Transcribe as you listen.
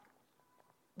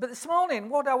But this morning,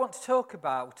 what I want to talk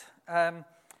about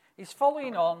is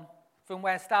following on from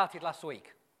where I started last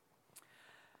week.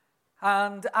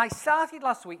 And I started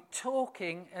last week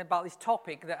talking about this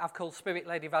topic that I've called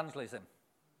Spirit-led Evangelism.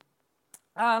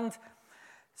 And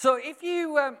so if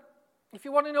you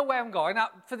want to know where I'm going,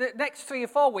 for the next 3 or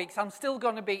 4 weeks, I'm still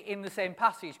going to be in the same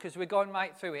passage because we're going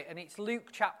right through it, and it's Luke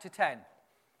chapter 10.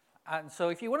 And so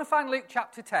if you want to find Luke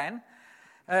chapter 10,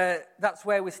 that's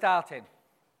where we're starting.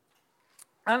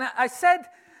 And I said,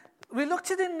 we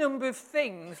looked at a number of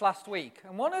things last week,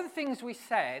 and one of the things we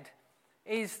said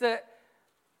is that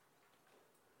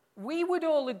we would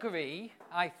all agree,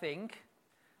 I think,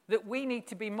 that we need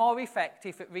to be more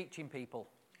effective at reaching people.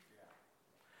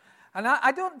 And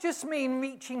I don't just mean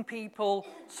reaching people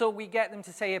so we get them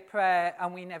to say a prayer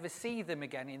and we never see them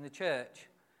again in the church.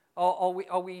 Or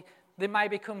they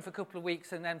maybe come for a couple of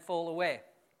weeks and then fall away.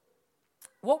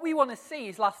 What we want to see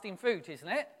is lasting fruit, isn't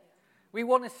it? We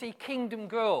want to see kingdom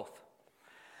growth.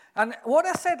 And what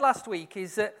I said last week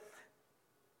is that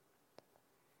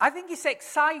I think it's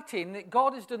exciting that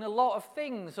God has done a lot of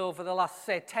things over the last,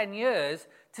 say, 10 years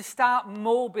to start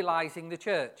mobilizing the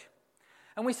church.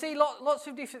 And we see lots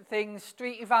of different things,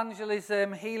 street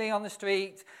evangelism, healing on the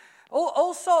street,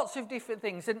 all sorts of different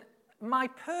things. And my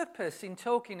purpose in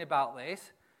talking about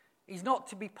this is not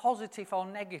to be positive or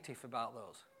negative about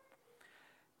those.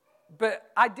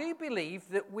 But I do believe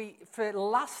that for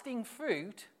lasting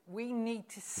fruit, we need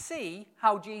to see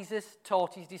how Jesus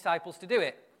taught his disciples to do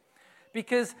it.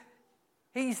 Because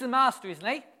he's the master, isn't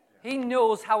he? He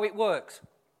knows how it works.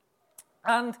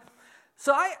 And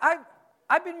so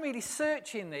I've been really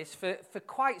searching this for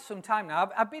quite some time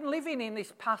now. I've been living in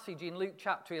this passage in Luke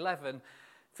chapter 11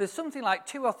 for something like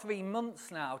 2 or 3 months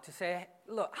now to say,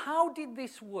 look, how did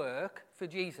this work for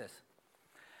Jesus?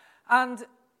 And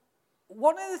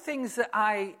one of the things that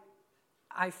I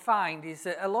find is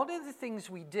that a lot of the things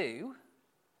we do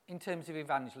in terms of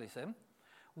evangelism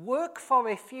work for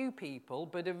a few people,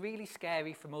 but are really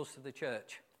scary for most of the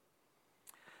church.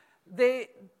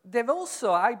 They're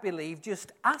also, I believe,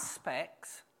 just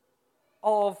aspects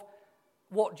of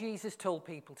what Jesus told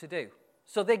people to do.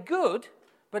 So they're good,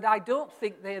 but I don't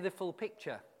think they're the full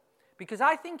picture. Because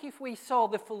I think if we saw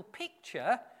the full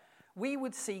picture, we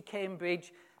would see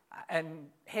Cambridge and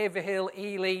Haverhill,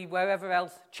 Ely, wherever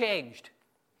else changed.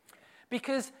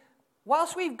 Because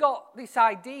whilst we've got this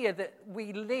idea that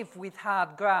we live with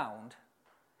hard ground,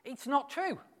 it's not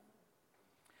true.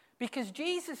 Because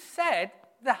Jesus said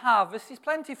the harvest is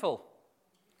plentiful.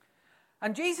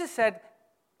 And Jesus said,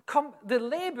 the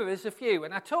labourers are few.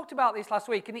 And I talked about this last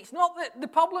week, and it's not that the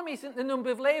problem isn't the number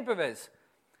of labourers.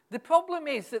 The problem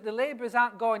is that the labourers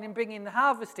aren't going and bringing the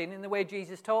harvest in the way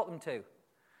Jesus taught them to.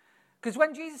 Because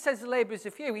when Jesus says the labourers are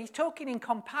few, he's talking in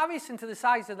comparison to the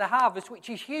size of the harvest,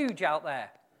 which is huge out there.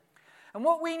 And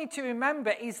what we need to remember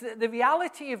is that the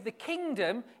reality of the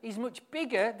kingdom is much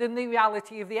bigger than the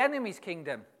reality of the enemy's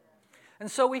kingdom. And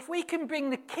so if we can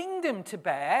bring the kingdom to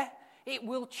bear, it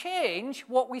will change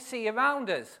what we see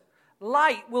around us.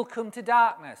 Light will come to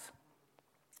darkness.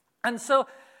 And so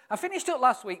I finished up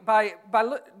last week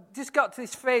just got to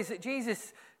this phrase that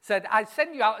Jesus said, "I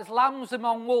send you out as lambs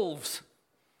among wolves."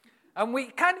 And we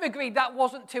kind of agreed that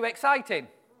wasn't too exciting,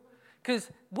 because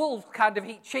wolves kind of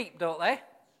eat sheep, don't they?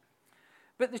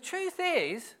 But the truth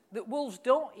is that wolves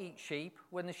don't eat sheep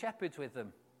when the shepherd's with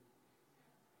them.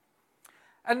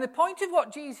 And the point of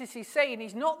what Jesus is saying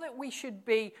is not that we should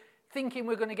be thinking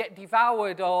we're going to get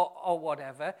devoured or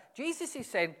whatever. Jesus is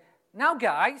saying, now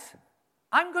guys,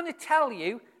 I'm going to tell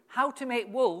you how to make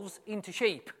wolves into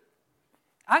sheep.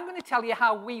 I'm going to tell you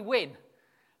how we win,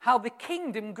 how the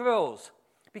kingdom grows.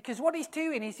 Because what he's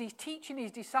doing is he's teaching his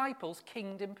disciples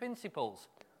kingdom principles.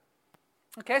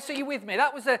 Okay, so you're with me.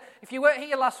 That was if you weren't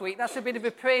here last week, that's a bit of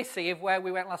a précis of where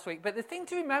we went last week. But the thing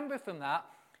to remember from that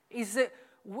is that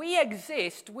we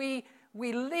exist, we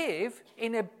live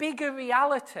in a bigger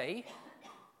reality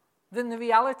than the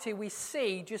reality we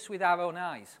see just with our own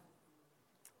eyes.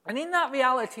 And in that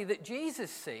reality that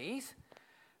Jesus sees,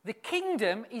 the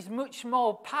kingdom is much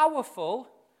more powerful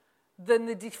than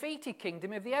the defeated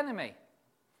kingdom of the enemy.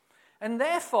 And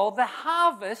therefore, the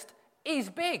harvest is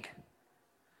big.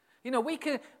 You know, we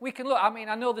can look, I mean,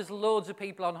 I know there's loads of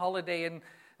people on holiday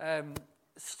and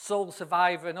Soul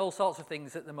Survivor and all sorts of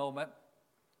things at the moment.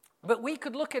 But we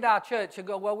could look at our church and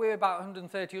go, well, we're about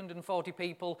 130, 140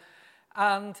 people,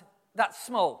 and that's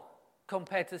small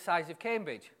compared to the size of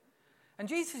Cambridge. And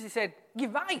Jesus has said, you're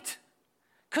right,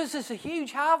 because there's a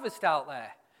huge harvest out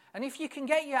there. And if you can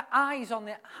get your eyes on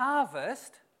the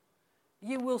harvest,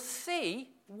 you will see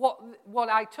what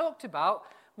I talked about,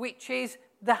 which is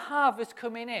the harvest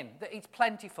coming in, that it's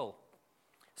plentiful.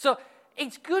 So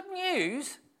it's good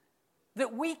news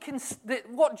that that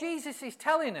what Jesus is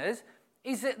telling us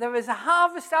is that there is a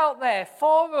harvest out there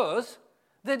for us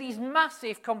that is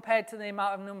massive compared to the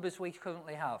amount of numbers we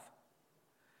currently have.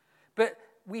 But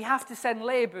we have to send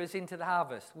labourers into the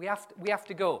harvest. We have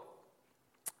to go.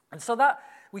 And so that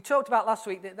we talked about last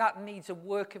week that needs a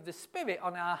work of the Spirit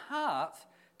on our hearts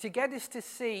to get us to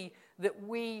see that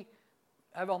we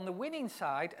are on the winning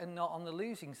side and not on the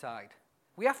losing side.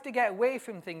 We have to get away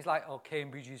from things like,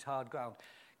 Cambridge is hard ground.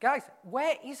 Guys,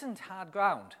 where isn't hard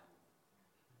ground?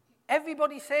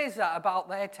 Everybody says that about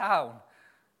their town.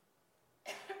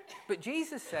 But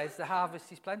Jesus says the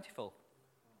harvest is plentiful.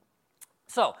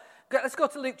 So, let's go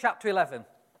to Luke chapter 11.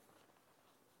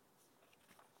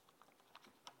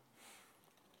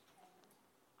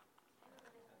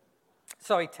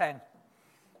 Sorry, 10.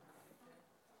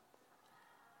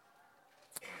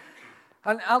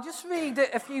 And I'll just read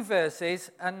a few verses,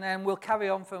 and then we'll carry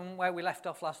on from where we left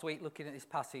off last week looking at this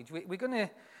passage. We're going to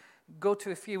go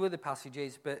to a few other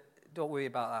passages, but don't worry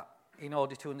about that, in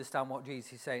order to understand what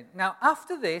Jesus is saying. Now,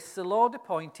 after this, the Lord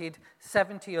appointed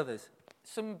 70 others.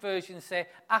 Some versions say,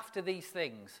 after these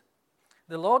things.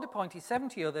 The Lord appointed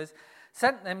 70 others,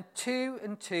 sent them 2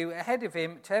 and 2 ahead of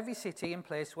him to every city and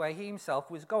place where he himself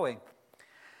was going.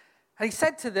 And he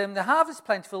said to them, the harvest is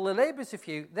plentiful, the labourers are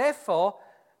few, therefore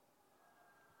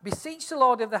beseech the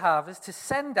Lord of the harvest to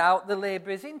send out the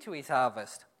labourers into his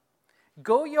harvest.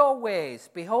 Go your ways.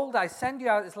 Behold, I send you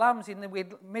out as lambs in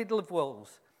the middle of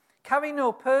wolves. Carry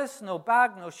no purse, no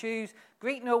bag, no shoes.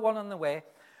 Greet no one on the way.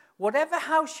 Whatever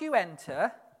house you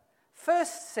enter,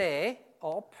 first say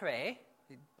or pray,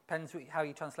 it depends how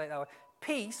you translate that word,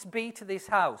 peace be to this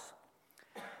house.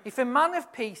 If a man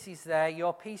of peace is there,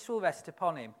 your peace will rest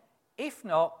upon him. If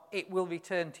not, it will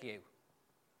return to you.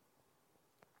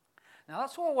 Now,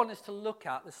 that's what I want us to look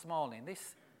at this morning,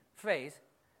 this phrase,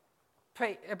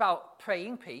 pray about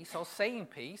praying peace or saying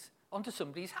peace onto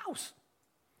somebody's house.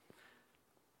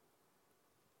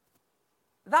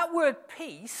 That word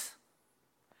peace,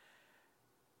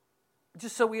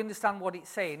 just so we understand what it's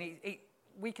saying,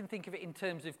 we can think of it in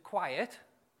terms of quiet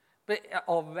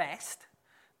or rest,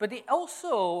 but it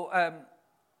also,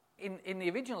 in the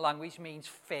original language, means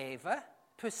favour,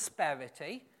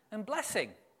 prosperity, and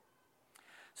blessing.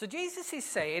 So Jesus is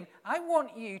saying, I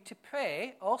want you to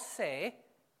pray or say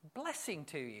blessing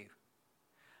to you.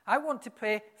 I want to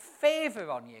pray favour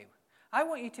on you. I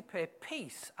want you to pray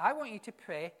peace. I want you to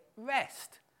pray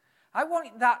rest. I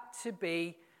want that to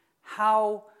be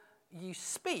how you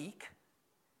speak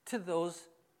to those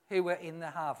who are in the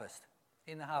harvest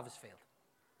field.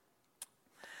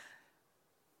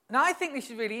 Now, I think this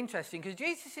is really interesting because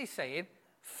Jesus is saying,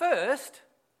 first,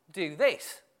 do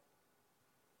this.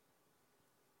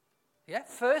 Yeah,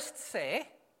 first say.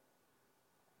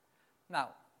 Now,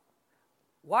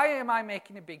 why am I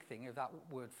making a big thing of that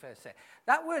word first say?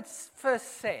 That word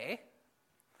first say,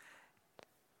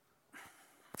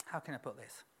 how can I put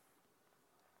this?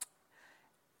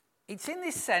 It's in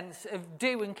this sense of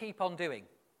do and keep on doing.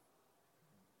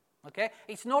 Okay?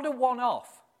 It's not a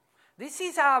one-off. This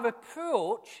is our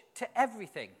approach to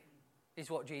everything, is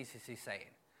what Jesus is saying.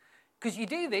 Because you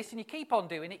do this and you keep on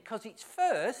doing it because it's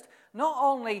first, not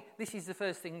only this is the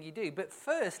first thing you do, but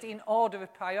first in order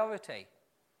of priority.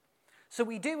 So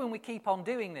we do and we keep on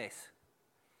doing this.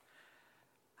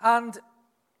 And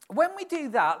when we do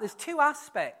that, there's two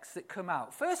aspects that come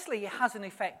out. Firstly, it has an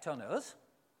effect on us.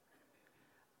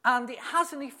 And it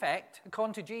has an effect,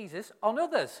 according to Jesus, on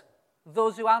others,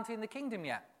 those who aren't in the kingdom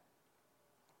yet.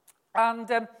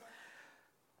 And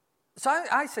so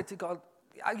I said to God,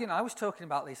 I was talking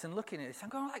about this and looking at this. I'm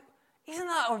going like, isn't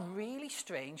that a really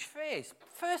strange phrase?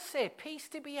 First say, peace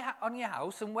to be on your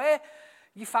house, and where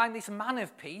you find this man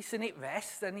of peace and it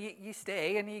rests and you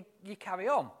stay and you carry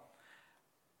on.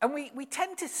 And we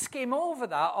tend to skim over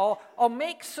that or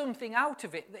make something out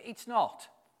of it that it's not.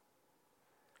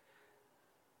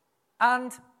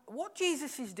 And what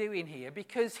Jesus is doing here,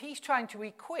 because he's trying to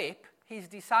equip his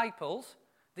disciples,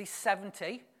 these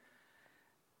 70,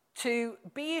 to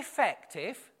be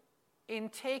effective in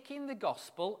taking the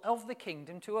gospel of the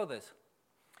kingdom to others.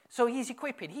 So he's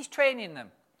equipping, he's training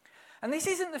them. And this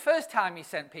isn't the first time he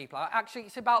sent people out. Actually,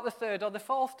 it's about the third or the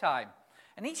fourth time.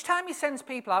 And each time he sends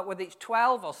people out, whether it's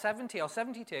 12 or 70 or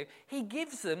 72, he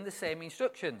gives them the same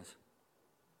instructions.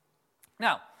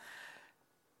 Now,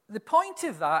 the point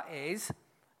of that is,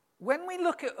 when we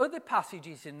look at other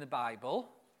passages in the Bible,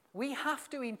 we have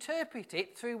to interpret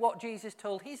it through what Jesus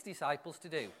told his disciples to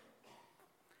do.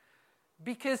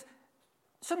 Because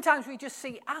sometimes we just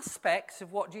see aspects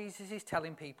of what Jesus is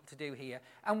telling people to do here,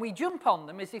 and we jump on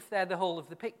them as if they're the whole of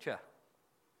the picture.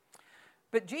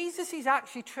 But Jesus is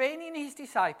actually training his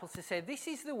disciples to say, this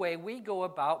is the way we go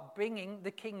about bringing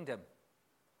the kingdom.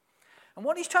 And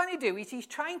what he's trying to do is he's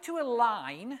trying to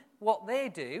align what they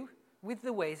do with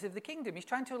the ways of the kingdom. He's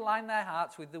trying to align their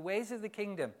hearts with the ways of the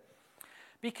kingdom.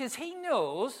 Because he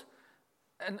knows,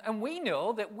 and we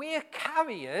know, that we're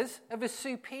carriers of a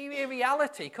superior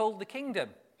reality called the kingdom.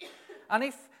 And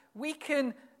if we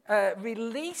can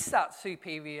release that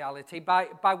superior reality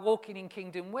by walking in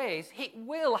kingdom ways, it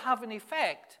will have an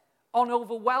effect on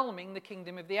overwhelming the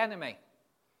kingdom of the enemy.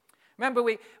 Remember,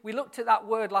 we looked at that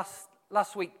word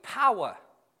last week, power,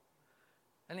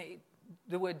 and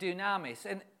the word dunamis.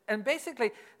 And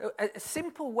basically, a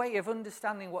simple way of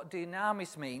understanding what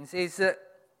dunamis means is that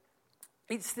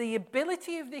it's the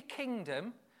ability of the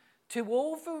kingdom to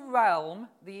overwhelm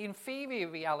the inferior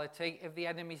reality of the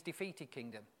enemy's defeated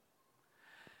kingdom.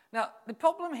 Now, the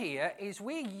problem here is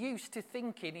we're used to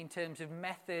thinking in terms of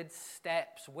methods,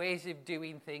 steps, ways of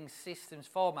doing things, systems,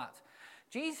 formats.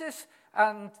 Jesus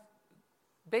and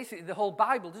basically the whole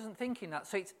Bible doesn't think in that.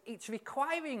 So it's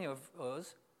requiring of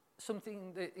us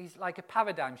something that is like a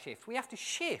paradigm shift. We have to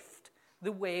shift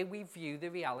the way we view the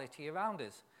reality around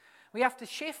us. We have to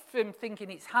shift from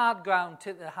thinking it's hard ground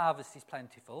to the harvest is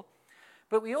plentiful.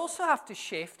 But we also have to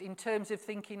shift in terms of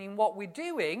thinking in what we're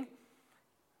doing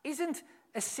isn't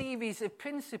a series of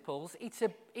principles, it's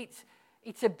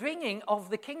a bringing of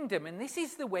the kingdom. And this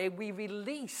is the way we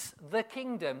release the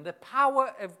kingdom, the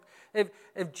power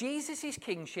of Jesus'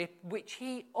 kingship, which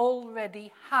he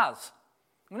already has.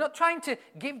 We're not trying to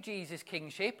give Jesus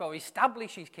kingship or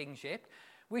establish his kingship.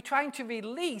 We're trying to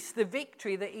release the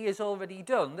victory that he has already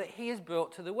done, that he has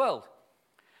brought to the world.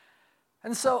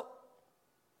 And so,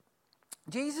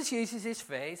 Jesus uses this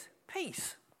phrase,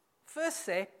 peace. First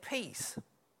say, peace.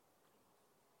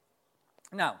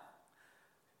 Now,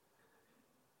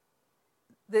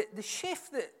 the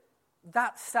shift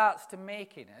that starts to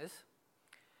make in us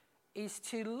is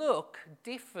to look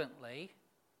differently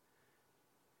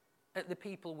at the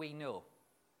people we know,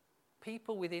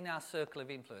 people within our circle of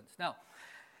influence. Now,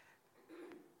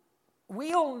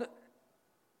 we all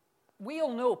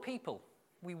know people.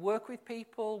 We work with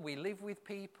people, we live with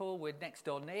people, we're next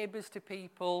door neighbours to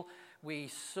people, we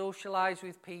socialise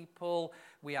with people,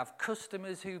 we have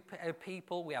customers who are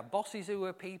people, we have bosses who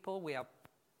are people, we have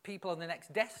people on the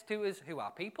next desk to us who are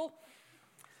people.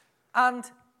 And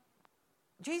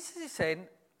Jesus is saying,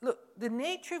 look, the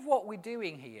nature of what we're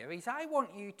doing here is I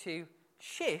want you to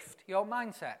shift your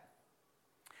mindset.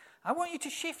 I want you to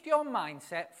shift your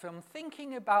mindset from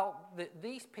thinking about that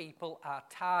these people are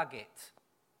targets.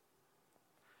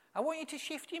 I want you to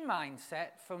shift your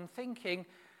mindset from thinking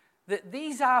that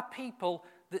these are people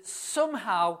that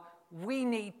somehow we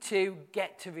need to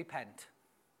get to repent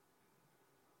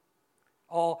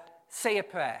or say a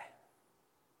prayer.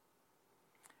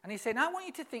 And he's saying, I want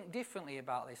you to think differently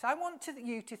about this. I want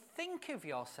you to think of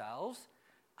yourselves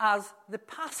as the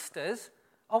pastors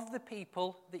of the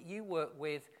people that you work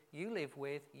with, you live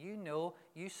with, you know,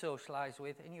 you socialise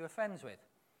with, and you are friends with.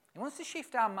 He wants to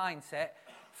shift our mindset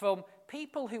from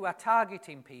people who are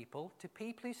targeting people to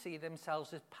people who see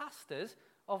themselves as pastors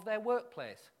of their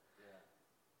workplace,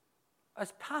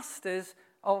 as pastors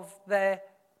of their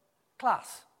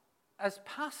class, as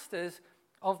pastors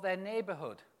of their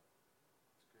neighbourhood.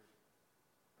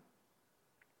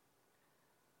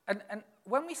 And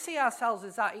when we see ourselves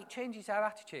as that, it changes our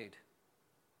attitude.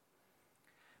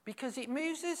 Because it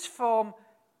moves us from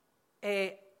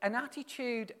an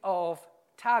attitude of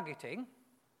targeting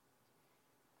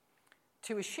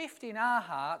to a shift in our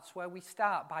hearts where we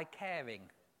start by caring.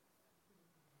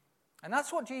 And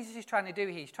that's what Jesus is trying to do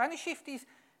here. He's trying to shift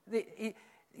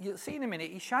you'll see in a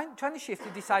minute, he's trying to shift the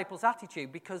disciples'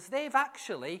 attitude because they've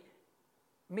actually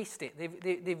missed it.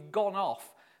 They've gone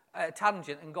off a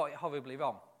tangent and got it horribly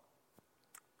wrong.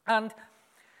 And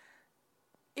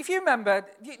if you remember,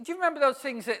 do you remember those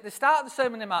things at the start of the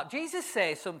Sermon on the Mount? Jesus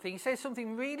says something. He says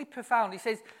something really profound. He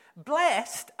says,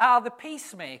 blessed are the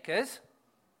peacemakers,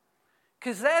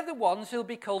 because they're the ones who'll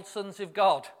be called sons of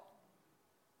God.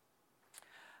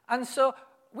 And so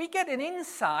we get an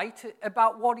insight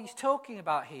about what he's talking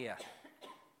about here.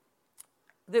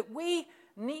 That we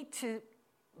need to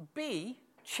be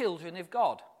children of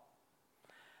God.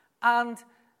 And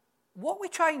what we're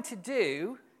trying to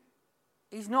do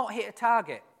is not hit a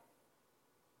target.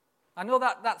 I know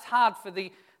that's hard for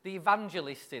the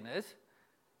evangelists in us,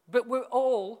 but we're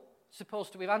all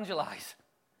supposed to evangelize.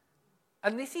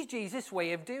 And this is Jesus'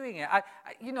 way of doing it.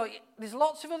 There's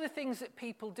lots of other things that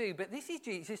people do, but this is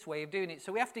Jesus' way of doing it.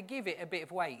 So we have to give it a bit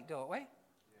of weight, don't we?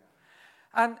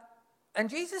 Yeah. And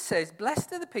Jesus says,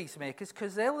 blessed are the peacemakers,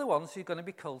 because they're the ones who are going to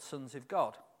be called sons of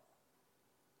God.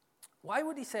 Why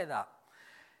would he say that?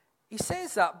 He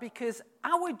says that because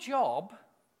our job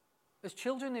as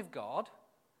children of God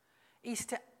is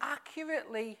to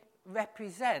accurately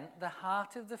represent the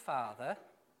heart of the Father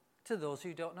to those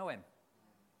who don't know him.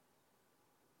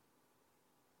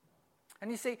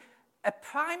 And you see, a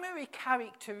primary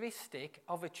characteristic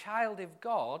of a child of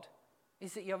God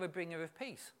is that you're a bringer of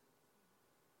peace.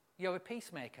 You're a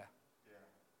peacemaker. Yeah.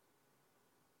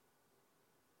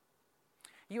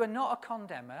 You are not a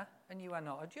condemner and you are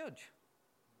not a judge.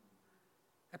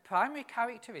 A primary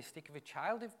characteristic of a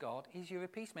child of God is you're a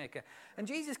peacemaker. And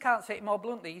Jesus can't say it more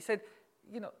bluntly. He said,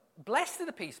 blessed are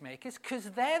the peacemakers because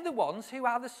they're the ones who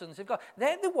are the sons of God.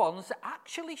 They're the ones that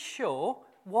actually show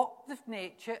what the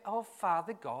nature of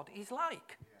Father God is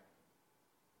like. Yeah.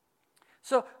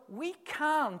 So we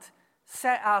can't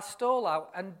set our stall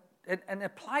out and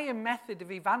apply a method of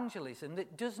evangelism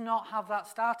that does not have that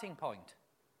starting point.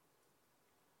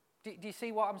 Do you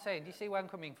see what I'm saying? Do you see where I'm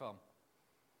coming from?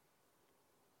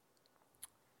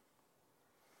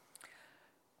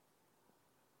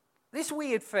 This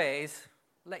weird phrase,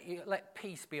 let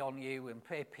peace be on you and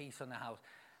pray peace on the house.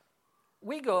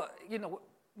 We go,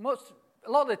 a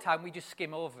lot of the time we just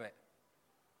skim over it.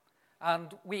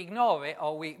 And we ignore it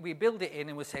or we build it in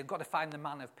and we say, I've got to find the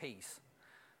man of peace.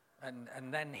 And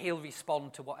then he'll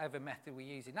respond to whatever method we're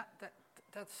using.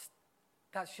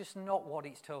 That's just not what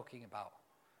it's talking about.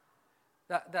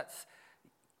 That's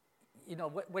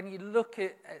when you look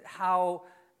at how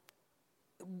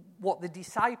what the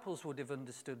disciples would have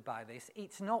understood by this,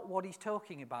 it's not what he's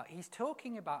talking about. He's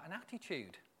talking about an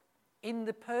attitude in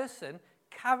the person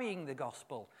carrying the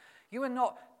gospel. You are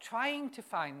not trying to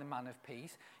find the man of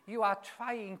peace. You are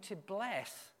trying to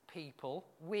bless people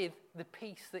with the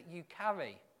peace that you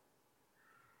carry.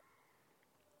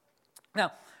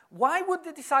 Now, why would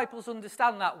the disciples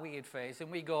understand that weird phrase and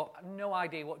we go, no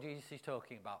idea what Jesus is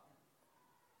talking about?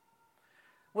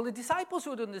 Well, the disciples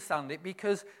would understand it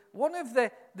because one of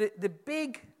the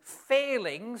big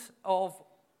failings of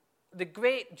the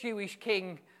great Jewish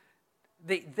king,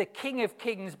 the King of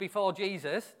Kings before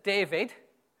Jesus, David,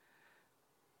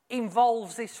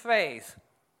 involves this phrase.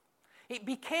 It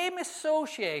became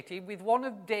associated with one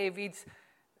of David's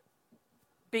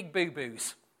big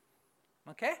boo-boos.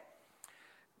 Okay?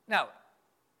 Now,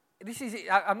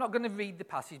 I'm not going to read the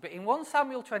passage, but in 1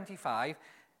 Samuel 25,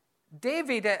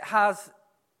 David has...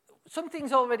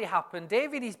 Something's already happened.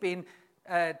 David has been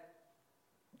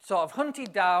sort of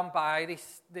hunted down by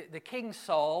the King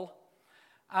Saul,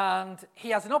 and he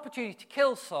has an opportunity to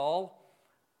kill Saul,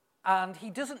 and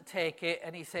he doesn't take it,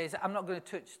 and he says, I'm not going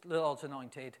to touch the Lord's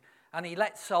anointed. And he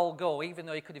lets Saul go, even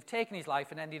though he could have taken his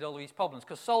life and ended all of his problems,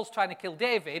 because Saul's trying to kill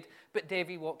David, but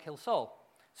David won't kill Saul.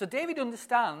 So David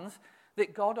understands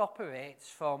that God operates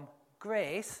from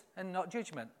grace and not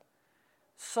judgment.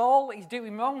 Saul is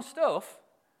doing wrong stuff,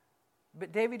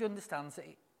 but David understands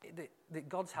that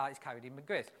God's heart is carried in with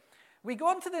grace. We go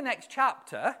on to the next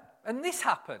chapter, and this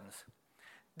happens.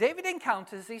 David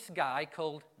encounters this guy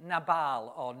called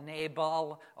Nabal,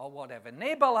 or whatever.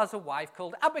 Nabal has a wife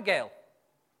called Abigail.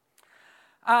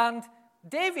 And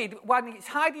David, when he's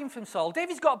hiding from Saul,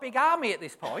 David's got a big army at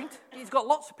this point. He's got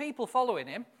lots of people following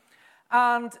him.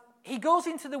 And he goes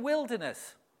into the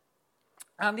wilderness.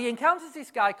 And he encounters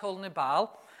this guy called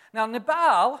Nabal. Now,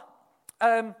 Nabal...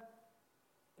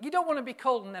 you don't want to be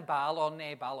called Nabal or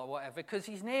Nabal or whatever, because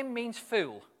his name means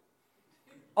fool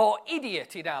or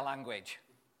idiot in our language.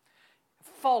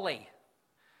 Folly.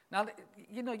 Now,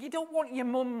 you don't want your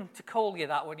mum to call you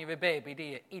that when you're a baby, do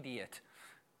you? Idiot.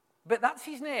 But that's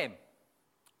his name.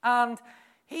 And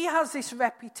he has this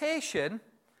reputation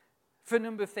for a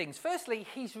number of things. Firstly,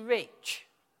 he's rich.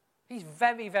 He's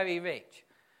very, very rich.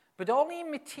 But only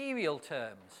in material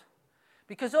terms.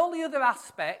 Because all the other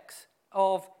aspects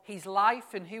of his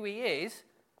life and who he is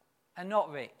are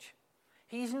not rich.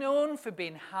 He's known for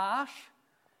being harsh.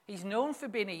 He's known for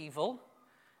being evil.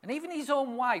 And even his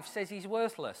own wife says he's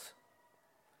worthless.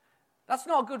 That's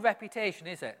not a good reputation,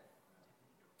 is it?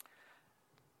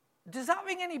 Does that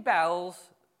ring any bells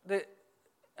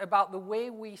about the way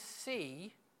we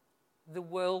see the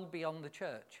world beyond the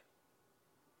church?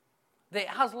 That it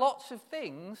has lots of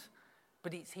things,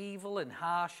 but it's evil and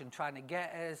harsh and trying to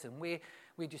get us, and we've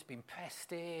just been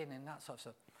pressed in and that sort of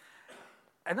stuff.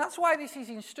 And that's why this is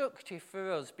instructive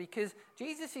for us, because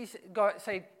Jesus is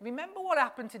saying, remember what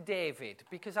happened to David,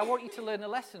 because I want you to learn a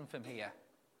lesson from here.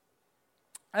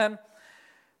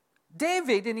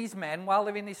 David and his men, while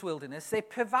they're in this wilderness, they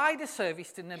provide a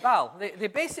service to Nabal. They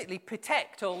basically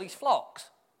protect all his flocks.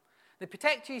 They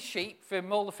protect his sheep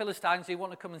from all the Philistines who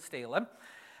want to come and steal them.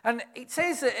 And it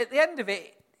says that at the end of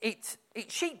it, it's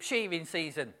sheep shearing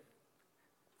season.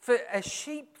 For a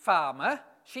sheep farmer,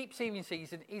 sheep shearing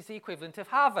season is the equivalent of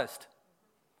harvest.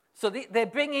 So they're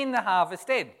bringing the harvest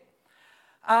in.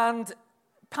 And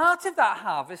part of that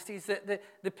harvest is that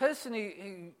the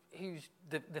person who's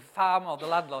the farmer or the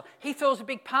landlord, he throws a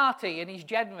big party and he's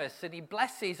generous and he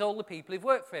blesses all the people who've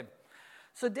worked for him.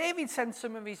 So David sends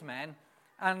some of his men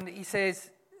and he says,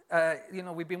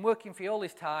 we've been working for you all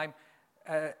this time.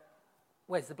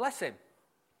 Where's the blessing?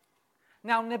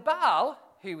 Now Nabal,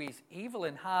 who is evil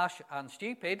and harsh and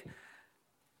stupid,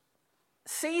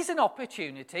 sees an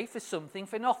opportunity for something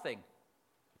for nothing.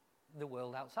 The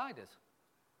world outside us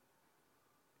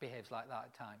behaves like that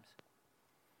at times.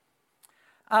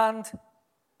 And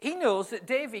he knows that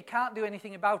David can't do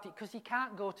anything about it because he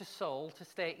can't go to Saul to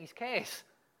state his case,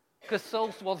 because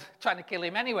Saul's trying to kill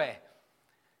him anyway.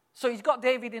 So he's got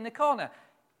David in the corner.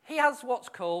 He has what's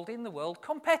called in the world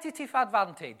competitive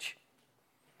advantage.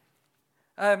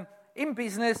 In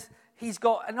business, he's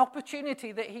got an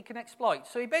opportunity that he can exploit.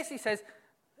 So he basically says,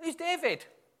 who's David?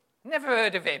 Never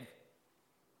heard of him.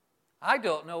 I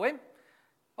don't know him.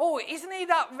 Oh, isn't he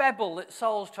that rebel that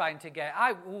Saul's trying to get?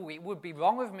 It would be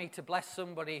wrong of me to bless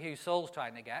somebody who Saul's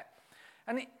trying to get.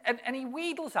 And he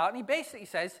wheedles out and he basically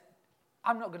says,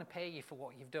 I'm not going to pay you for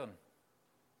what you've done.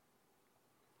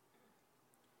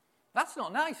 That's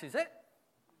not nice, is it?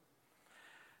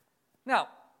 Now,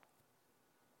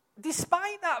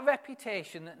 despite that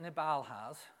reputation that Nabal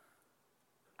has,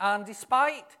 and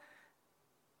despite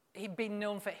him being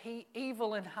known for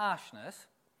evil and harshness,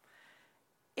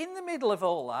 in the middle of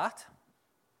all that,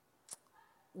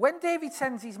 when David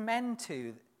sends his men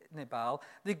to Nabal,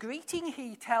 the greeting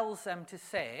he tells them to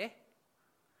say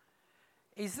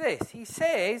is this. He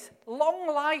says, long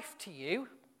life to you,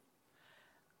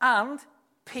 and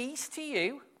peace to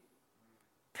you,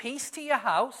 peace to your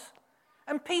house,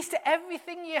 and peace to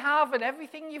everything you have and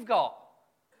everything you've got.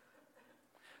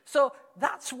 So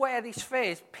that's where this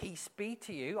phrase, peace be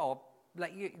to you, or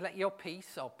let your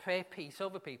peace, or pray peace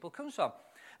over people, comes from.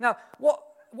 Now, what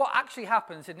actually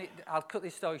happens, and I'll cut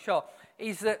this story short,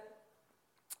 is that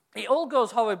it all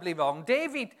goes horribly wrong.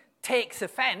 David takes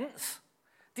offense,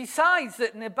 decides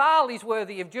that Nabal is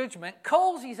worthy of judgment,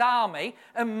 calls his army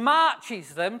and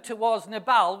marches them towards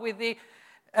Nabal with the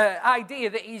idea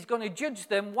that he's going to judge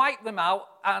them, wipe them out,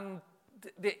 and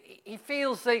he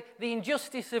feels the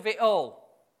injustice of it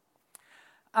all.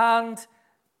 And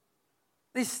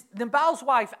this Nabal's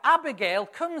wife, Abigail,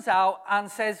 comes out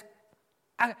and says,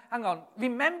 hang on,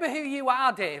 remember who you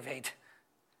are, David.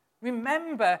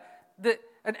 Remember that,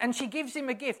 and she gives him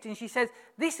a gift, and she says,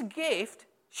 this gift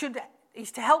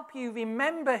is to help you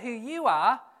remember who you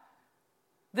are,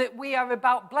 that we are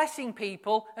about blessing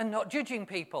people and not judging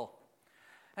people.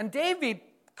 And David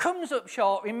comes up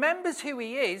short, remembers who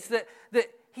he is, that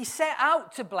he set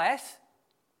out to bless,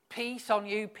 peace on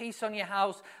you, peace on your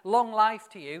house, long life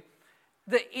to you,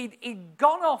 that he'd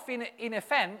gone off in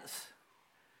offense,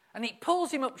 and it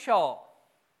pulls him up short.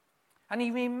 And he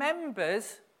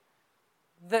remembers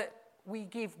that we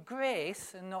give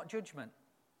grace and not judgment.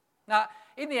 Now,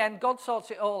 in the end, God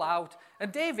sorts it all out,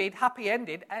 and David, happy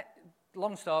ended,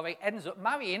 long story, ends up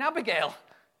marrying Abigail,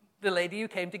 the lady who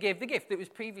came to give the gift that was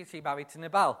previously married to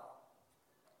Nabal.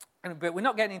 But we're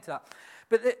not getting into that.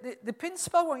 But the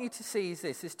principle I want you to see is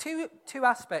this. There's two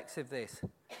aspects of this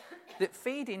that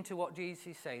feed into what Jesus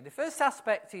is saying. The first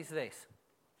aspect is this,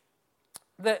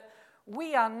 that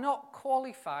we are not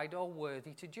qualified or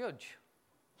worthy to judge.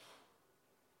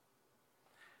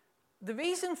 The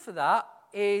reason for that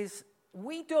is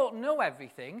we don't know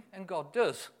everything, and God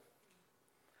does.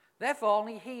 Therefore,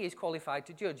 only He is qualified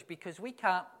to judge, because we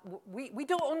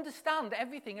don't understand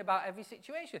everything about every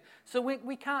situation. So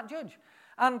we can't judge.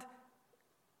 And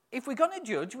if we're going to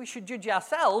judge, we should judge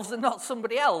ourselves and not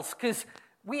somebody else, because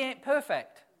we ain't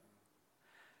perfect.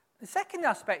 The second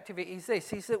aspect of it is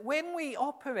this, is that when we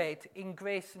operate in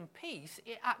grace and peace,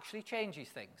 it actually changes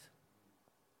things.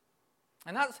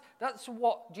 And that's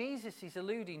what Jesus is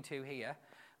alluding to here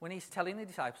when he's telling the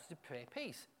disciples to pray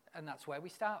peace. And that's where we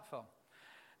start from.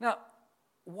 Now,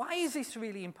 why is this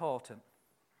really important?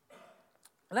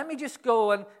 Let me just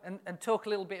go and talk a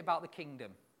little bit about the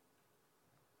kingdom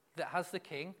that has the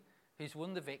king who's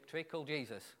won the victory, called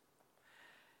Jesus.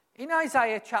 In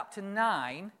Isaiah chapter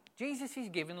 9, Jesus is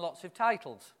given lots of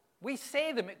titles. We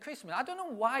say them at Christmas. I don't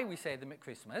know why we say them at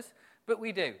Christmas, but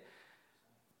we do.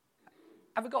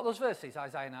 Have we got those verses,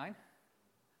 Isaiah 9?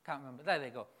 Can't remember. There they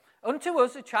go. Unto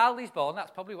us a child is born.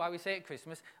 That's probably why we say it at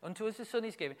Christmas. Unto us a son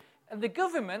is given. And the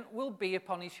government will be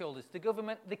upon his shoulders. The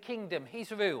government, the kingdom,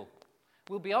 his rule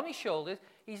will be on his shoulders.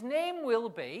 His name will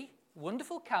be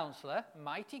Wonderful Counselor,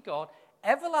 Mighty God,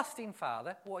 Everlasting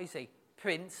Father. What is he?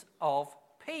 Prince of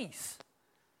peace.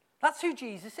 That's who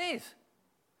Jesus is.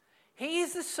 He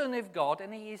is the Son of God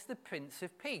and he is the Prince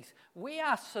of Peace. We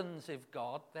are sons of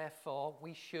God, therefore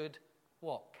we should,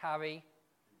 what? Carry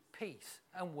peace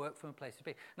and work from a place of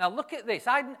peace. Now look at this.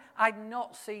 I'd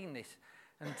not seen this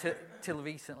until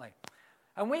recently.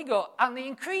 And we go, and the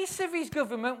increase of his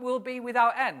government will be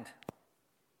without end.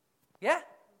 Yeah?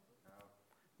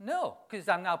 No, because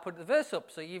I'm now put the verse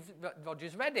up, so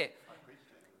Roger's read it.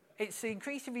 It's the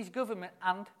increase of his government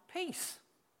and peace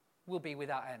will be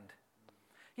without end.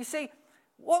 You see,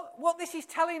 what this is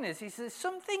telling us is there's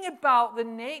something about the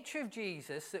nature of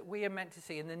Jesus that we are meant to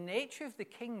see, and the nature of the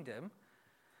kingdom,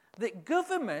 that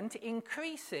government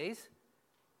increases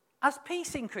as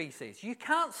peace increases. You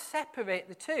can't separate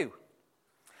the two.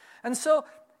 And so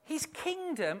his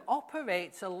kingdom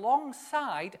operates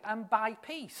alongside and by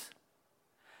peace.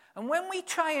 And when we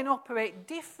try and operate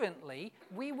differently,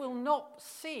 we will not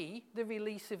see the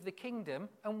release of the kingdom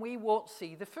and we won't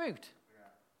see the fruit. Yeah.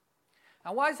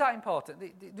 Now, why is that important?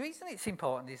 The reason it's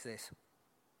important is this.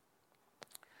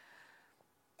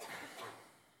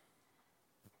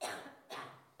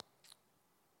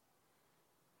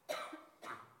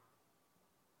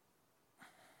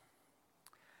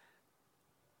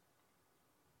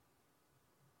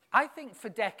 I think for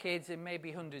decades and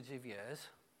maybe hundreds of years,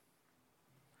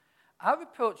 our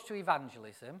approach to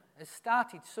evangelism has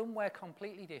started somewhere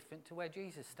completely different to where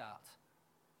Jesus starts.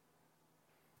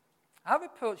 Our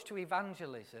approach to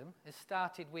evangelism has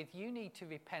started with, you need to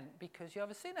repent because you're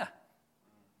a sinner.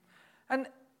 And,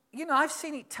 I've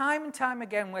seen it time and time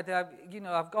again, whether,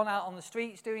 I've gone out on the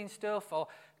streets doing stuff or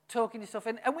talking to stuff,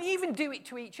 and we even do it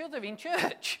to each other in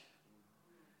church.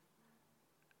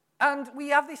 And we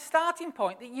have this starting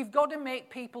point that you've got to make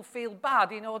people feel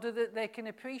bad in order that they can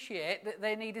appreciate that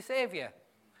they need a saviour.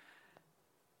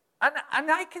 And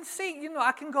I can see,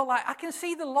 I can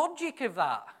see the logic of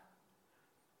that.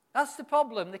 That's the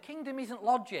problem. The kingdom isn't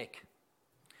logic.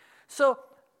 So,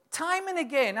 time and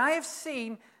again, I have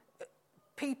seen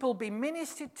people be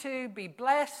ministered to, be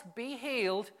blessed, be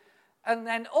healed, and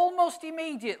then almost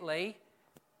immediately,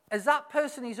 as that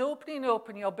person is opening up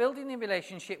and you're building a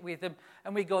relationship with them,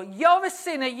 and we go, you're a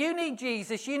sinner, you need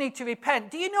Jesus, you need to repent.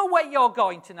 Do you know where you're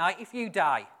going tonight if you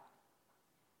die?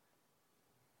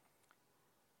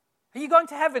 Are you going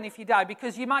to heaven if you die?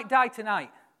 Because you might die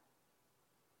tonight.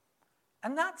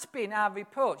 And that's been our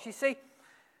approach. You see,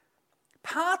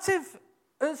 part of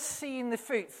us seeing the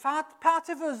fruit, part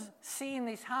of us seeing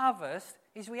this harvest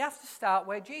is we have to start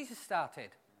where Jesus started.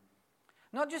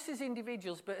 Not just as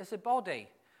individuals, but as a body.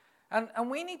 And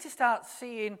we need to start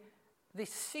seeing this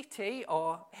city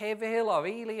or Haverhill or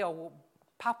Ely or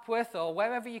Papworth or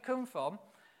wherever you come from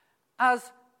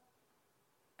as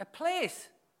a place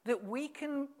that we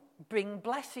can bring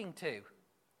blessing to,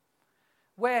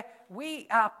 where we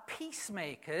are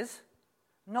peacemakers,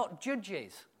 not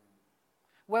judges,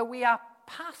 where we are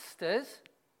pastors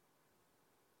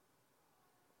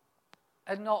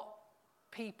and not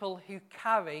people who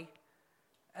carry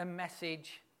a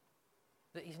message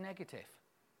that is negative.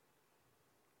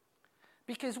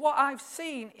 Because what I've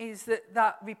seen is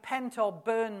that repent or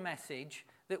burn message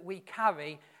that we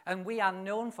carry and we are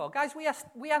known for. Guys,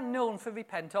 we are known for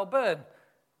repent or burn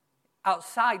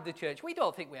outside the church. We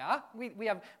don't think we are. We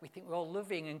think we're all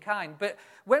loving and kind. But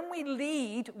when we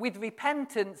lead with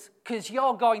repentance, because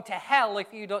you're going to hell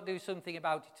if you don't do something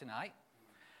about it tonight,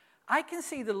 I can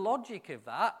see the logic of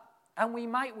that, and we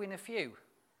might win a few.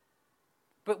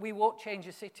 But we won't change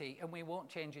a city, and we won't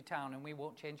change a town, and we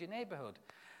won't change a neighborhood.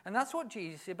 And that's what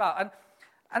Jesus is about.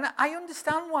 And I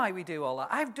understand why we do all that.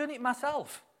 I've done it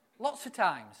myself, lots of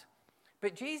times.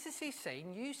 But Jesus is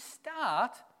saying, you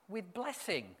start with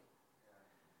blessing.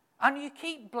 And you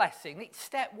keep blessing. It's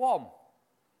step one.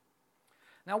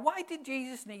 Now, why did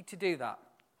Jesus need to do that?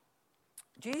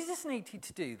 Jesus needed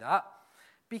to do that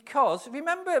because,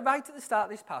 remember right at the start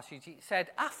of this passage, it said,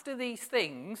 after these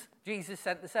things, Jesus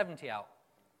sent the 70 out.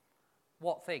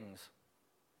 What things?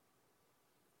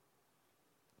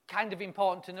 Kind of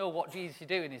important to know what Jesus is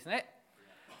doing, isn't it?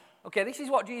 Okay, this is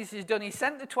what Jesus has done. He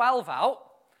sent the 12 out.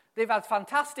 They've had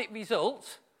fantastic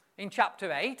results in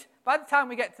chapter 8. By the time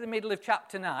we get to the middle of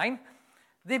chapter 9,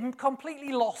 they've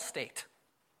completely lost it,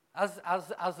 as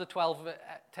the 12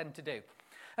 tend to do.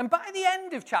 And by the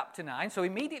end of chapter 9, so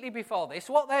immediately before this,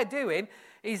 what they're doing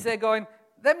is they're going,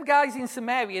 them guys in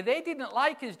Samaria, they didn't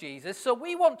like us, Jesus, so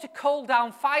we want to call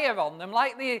down fire on them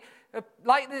like the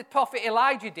prophet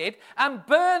Elijah did and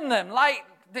burn them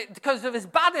because of as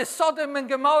bad as Sodom and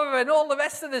Gomorrah and all the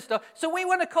rest of the stuff. So we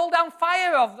want to call down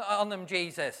fire on them,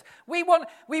 Jesus. We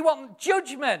want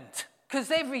judgment because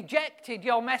they've rejected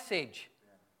your message.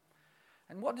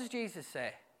 And what does Jesus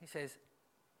say? He says,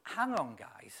 hang on,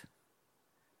 guys.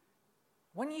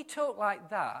 When you talk like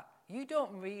that, you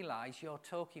don't realize you're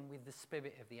talking with the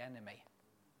spirit of the enemy.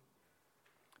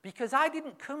 Because I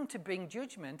didn't come to bring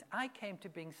judgment, I came to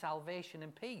bring salvation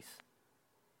and peace.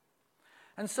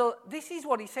 And so this is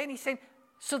what he's saying. He's saying,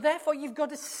 so therefore you've got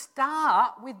to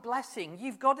start with blessing.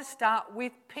 You've got to start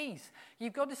with peace.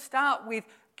 You've got to start with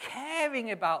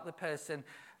caring about the person,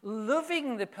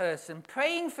 loving the person,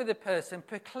 praying for the person,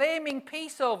 proclaiming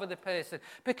peace over the person,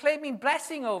 proclaiming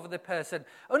blessing over the person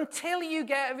until you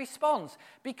get a response.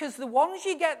 Because the ones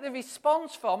you get the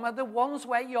response from are the ones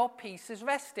where your peace has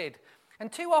rested.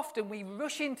 And too often we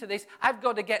rush into this, I've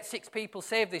got to get 6 people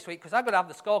saved this week because I've got to have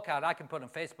the scorecard I can put on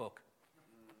Facebook.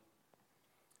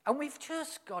 And we've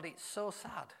just got it so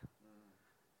sad.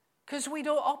 Because we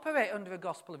don't operate under a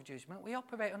gospel of judgment, we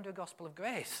operate under a gospel of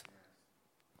grace.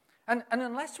 And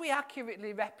unless we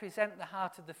accurately represent the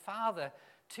heart of the Father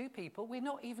to people, we're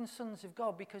not even sons of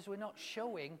God because we're not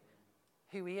showing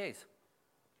who he is.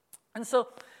 And so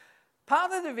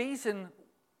part of the reason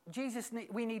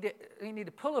we need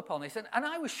to pull up on this, and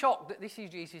I was shocked that this is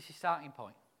Jesus' starting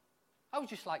point. I was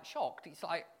just like shocked. It's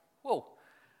like, whoa,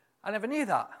 I never knew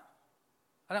that.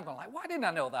 And I'm going like, why didn't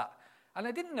I know that? And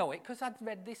I didn't know it because I'd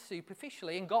read this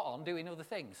superficially and got on doing other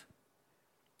things.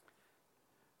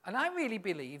 And I really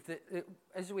believe that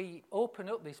as we open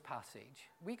up this passage,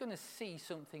 we're going to see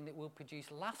something that will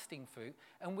produce lasting fruit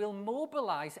and will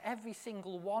mobilize every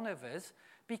single one of us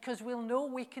because we'll know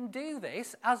we can do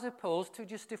this as opposed to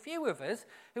just a few of us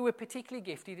who are particularly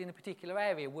gifted in a particular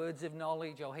area, words of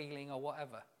knowledge or healing or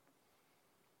whatever.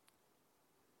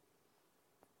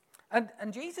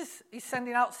 And Jesus is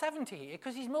sending out 70 here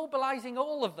because he's mobilizing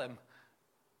all of them.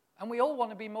 And we all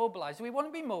want to be mobilized. We want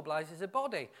to be mobilized as a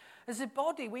body. As a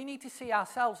body, we need to see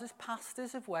ourselves as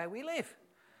pastors of where we live.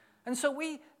 And so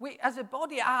we as a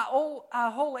body,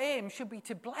 our whole aim should be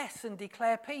to bless and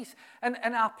declare peace. And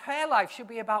our prayer life should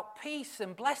be about peace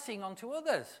and blessing onto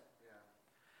others. Yeah.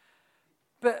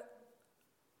 But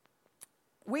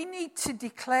we need to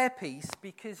declare peace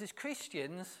because as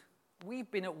Christians,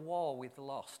 we've been at war with the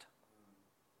lost.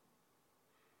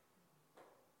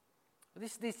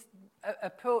 This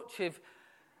approach of,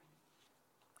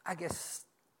 I guess,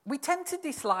 we tend to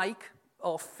dislike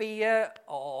or fear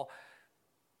or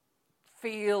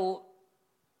feel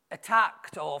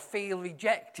attacked or feel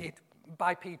rejected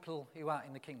by people who aren't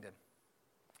in the kingdom.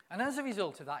 And as a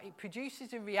result of that, it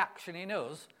produces a reaction in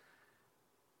us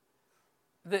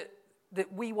that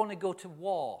we want to go to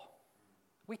war.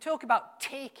 We talk about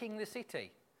taking the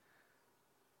city.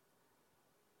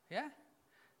 Yeah?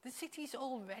 The city's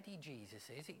already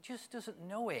Jesus's, it just doesn't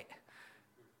know it.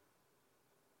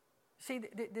 See,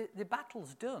 the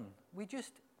battle's done. We're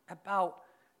just about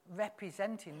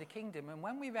representing the kingdom. And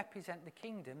when we represent the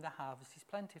kingdom, the harvest is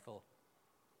plentiful.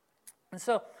 And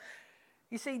so,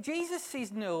 you see, Jesus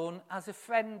is known as a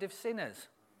friend of sinners.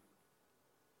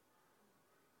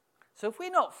 So if we're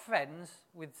not friends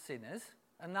with sinners,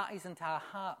 and that isn't our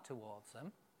heart towards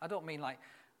them, I don't mean like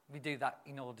we do that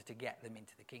in order to get them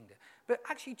into the kingdom. But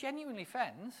actually, genuinely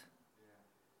friends,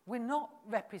 we're not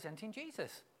representing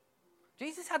Jesus.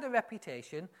 Jesus had a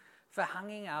reputation for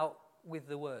hanging out with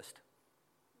the worst.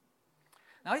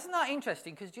 Now, isn't that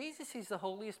interesting? Because Jesus is the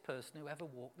holiest person who ever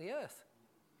walked the earth.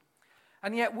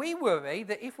 And yet we worry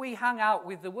that if we hang out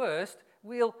with the worst,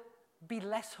 we'll be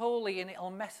less holy and it'll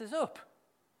mess us up.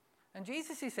 And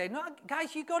Jesus is saying, no,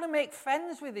 guys, you've got to make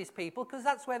friends with these people because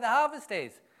that's where the harvest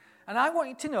is. And I want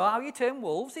you to know how you turn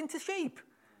wolves into sheep.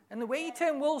 And the way you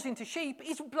turn wolves into sheep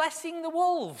is blessing the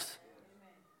wolves.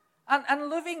 And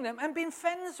loving them and being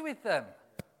friends with them.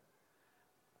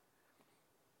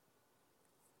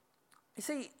 You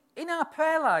see, in our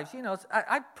prayer lives, you know,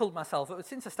 I pulled myself up,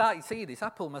 since I started seeing this, I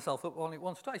pulled myself up only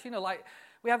once or twice. You know, like,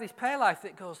 we have this prayer life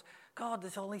that goes, God,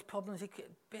 there's all these problems.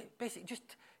 Basically,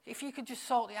 just, if you could just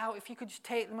sort it out, if you could just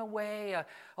take them away,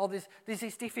 or there's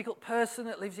this difficult person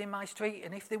that lives in my street,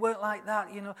 and if they weren't like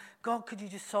that, you know, God, could you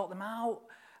just sort them out?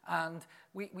 And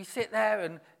we sit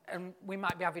there and we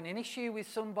might be having an issue with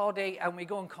somebody and we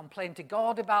go and complain to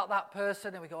God about that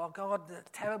person and we go, oh, God, they're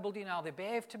terrible. Do you know how they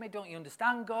behave to me? Don't you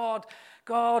understand, God?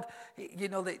 God, you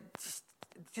know, they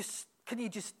just can you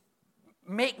just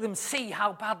make them see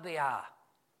how bad they are?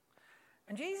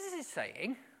 And Jesus is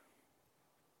saying,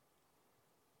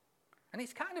 and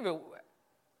it's kind of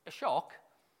a shock,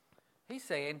 he's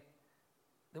saying,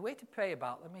 the way to pray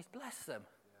about them is bless them.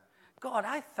 God,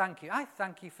 I thank you. I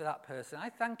thank you for that person. I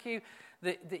thank you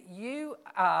that you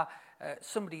are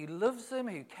somebody who loves them,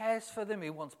 who cares for them,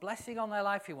 who wants blessing on their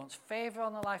life, who wants favor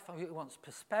on their life, who wants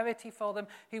prosperity for them,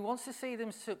 who wants to see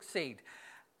them succeed.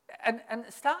 and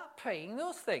start praying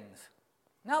those things.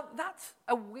 Now, that's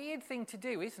a weird thing to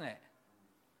do, isn't it?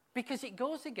 Because it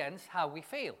goes against how we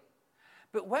feel.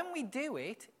 But when we do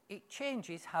it, it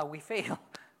changes how we feel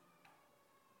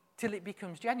till it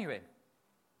becomes genuine.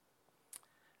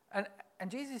 And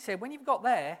Jesus said, when you've got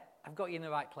there, I've got you in the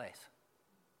right place.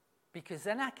 Because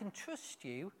then I can trust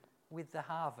you with the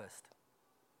harvest.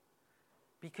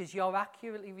 Because you're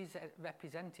accurately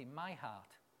representing my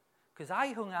heart. Because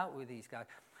I hung out with these guys.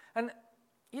 And,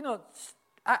 you know,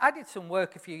 I did some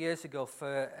work a few years ago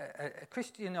for a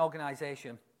Christian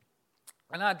organisation.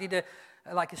 And I did a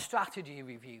strategy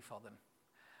review for them.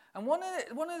 And one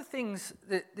of the things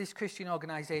that this Christian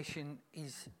organisation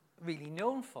is really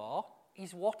known for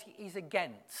is what it is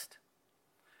against.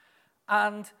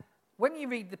 And when you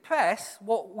read the press,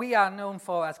 what we are known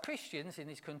for as Christians in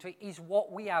this country is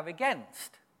what we are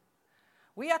against.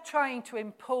 We are trying to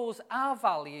impose our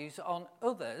values on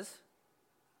others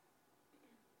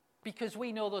because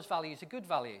we know those values are good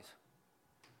values.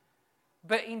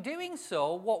 But in doing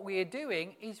so, what we are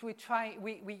doing is we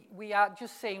are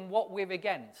just saying what we're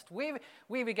against. We're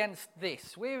against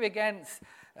this. We're against...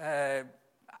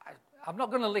 I'm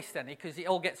not going to list any because it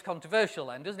all gets controversial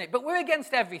then, doesn't it? But we're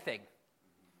against everything.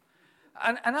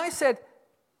 And I said,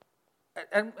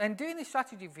 and doing this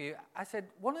strategy review, I said,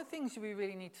 one of the things we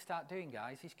really need to start doing,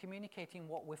 guys, is communicating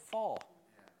what we're for.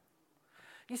 Yeah.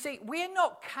 You see, we're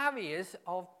not carriers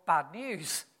of bad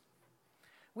news.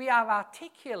 We are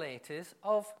articulators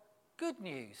of good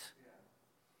news.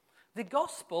 Yeah. The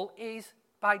gospel is,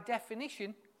 by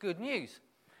definition, good news.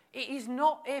 It is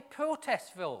not a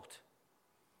protest vote.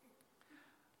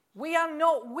 We are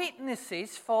not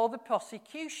witnesses for the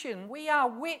prosecution. We are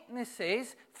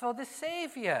witnesses for the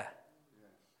Saviour.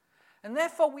 Yes. And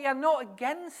therefore, we are not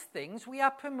against things. We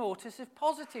are promoters of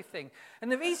positive things.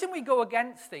 And the reason we go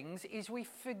against things is we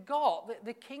forgot that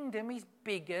the kingdom is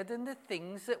bigger than the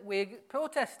things that we're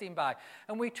protesting by.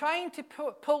 And we're trying to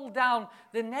pull down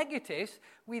the negatives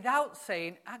without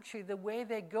saying, actually, the way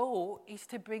they go is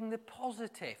to bring the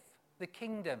positive, the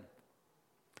kingdom.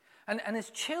 And as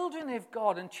children of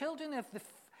God and children of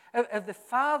the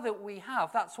Father we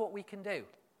have, that's what we can do.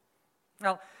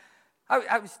 Now,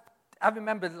 I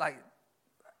remember I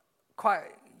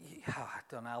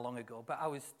don't know how long ago, but I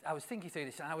was thinking through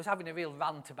this, and I was having a real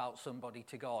rant about somebody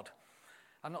to God.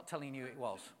 I'm not telling you who it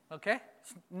was, okay?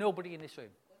 It's nobody in this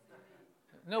room.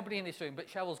 Nobody in this room, but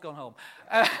Cheryl's gone home.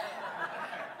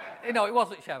 It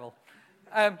wasn't Cheryl.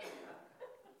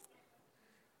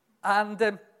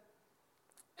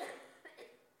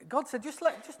 God said, just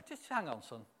hang on,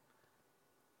 son.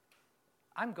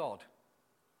 I'm God.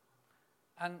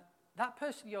 And that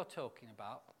person you're talking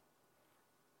about,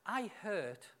 I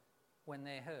hurt when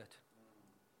they hurt.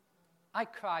 I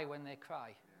cry when they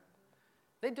cry.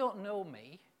 They don't know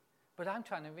me, but I'm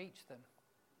trying to reach them.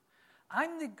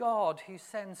 I'm the God who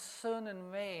sends sun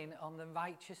and rain on the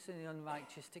righteous and the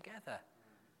unrighteous together.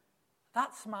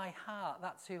 That's my heart.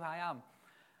 That's who I am.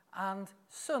 And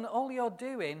son, all you're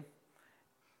doing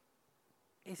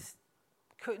is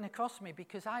cutting across me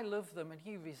because I love them and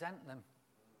you resent them.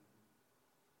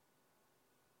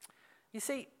 You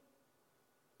see,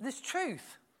 there's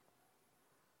truth.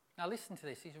 Now listen to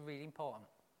this, it's really important.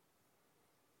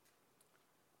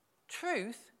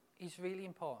 Truth is really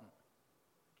important.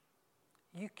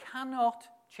 You cannot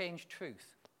change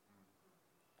truth.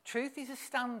 Truth is a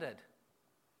standard.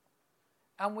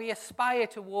 And we aspire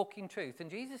to walk in truth.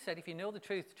 And Jesus said, if you know the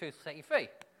truth will set you free.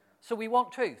 So we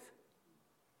want truth.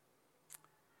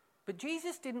 But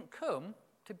Jesus didn't come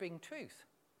to bring truth.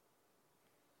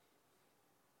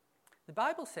 The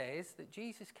Bible says that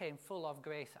Jesus came full of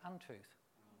grace and truth.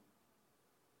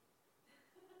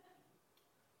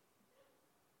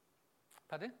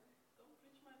 Pardon? Don't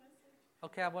preach my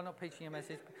message. Okay, I will not preach your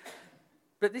message.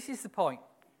 But this is the point.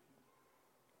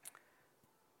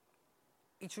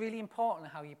 It's really important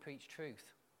how you preach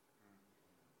truth.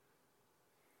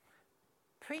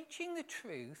 Preaching the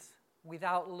truth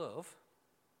without love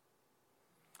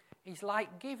is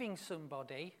like giving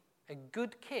somebody a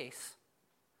good kiss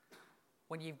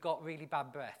when you've got really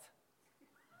bad breath.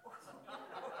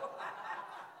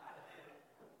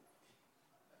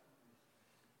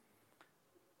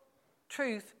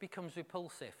 Truth becomes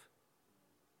repulsive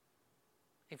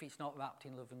if it's not wrapped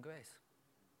in love and grace.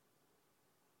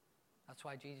 That's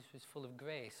why Jesus was full of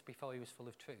grace before he was full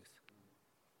of truth.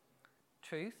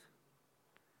 Truth,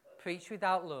 preached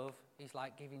without love, is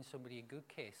like giving somebody a good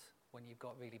kiss when you've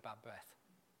got really bad breath.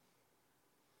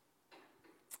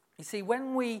 You see,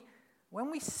 when we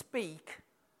speak,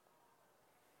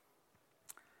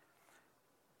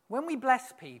 when we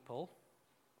bless people,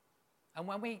 and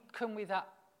when we come with that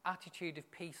attitude of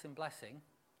peace and blessing,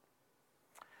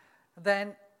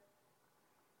 then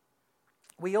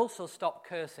we also stop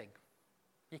cursing.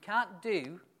 You can't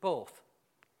do both.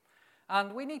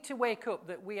 And we need to wake up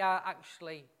that we are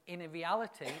actually in a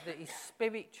reality that is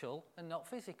spiritual and not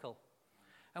physical.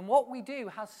 And what we do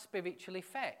has spiritual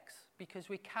effects because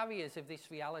we're carriers of this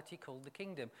reality called the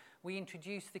kingdom. We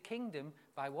introduce the kingdom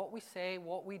by what we say,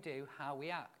 what we do, how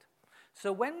we act.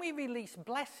 So when we release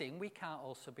blessing, we can't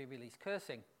also be released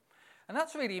cursing. And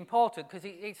that's really important because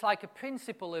it's like a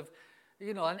principle of,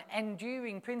 an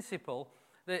enduring principle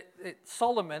that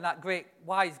Solomon, that great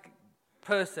wise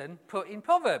person, put in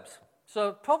Proverbs.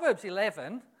 So Proverbs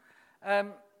 11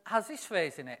 has this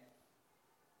phrase in it.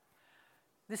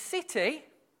 The city,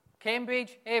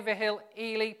 Cambridge, Haverhill,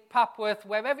 Ely, Papworth,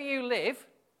 wherever you live.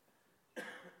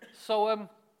 So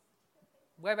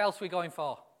where else are we going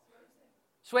for?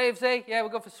 Swavesey, yeah, we'll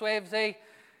go for Swavesey.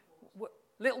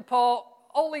 Littleport,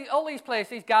 all these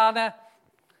places, Ghana,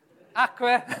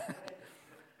 Accra.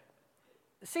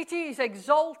 The city is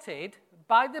exalted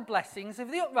by the blessings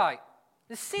of the upright.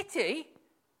 The city,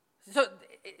 so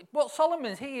what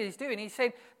Solomon's here is doing, he's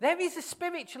saying there is a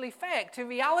spiritual effect, a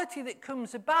reality that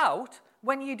comes about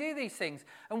when you do these things.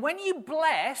 And when you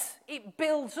bless, it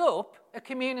builds up a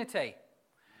community.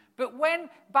 But when,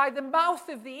 by the mouth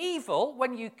of the evil,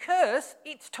 when you curse,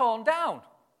 it's torn down.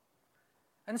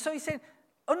 And so he said,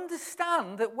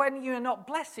 understand that when you are not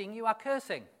blessing, you are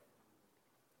cursing.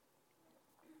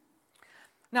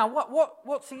 Now,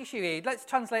 what's the issue here? Let's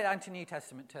translate that into New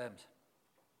Testament terms.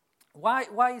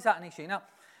 Why is that an issue? Now,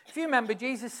 if you remember,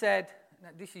 Jesus said,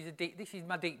 this is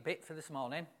my deep bit for this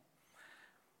morning.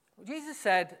 Jesus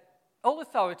said, all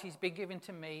authority has been given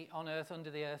to me on earth,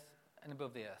 under the earth, and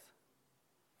above the earth.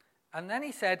 And then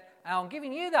he said, I'm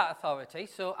giving you that authority,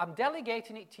 so I'm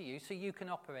delegating it to you so you can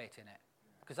operate in it,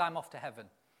 because I'm off to heaven.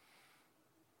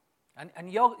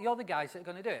 And you're the guys that are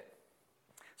going to do it.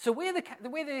 So we're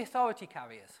the authority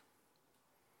carriers.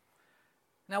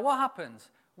 Now what happens?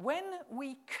 When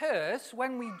we curse,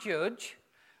 when we judge,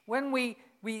 when we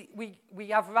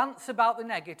have rants about the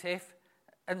negative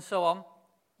and so on,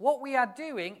 what we are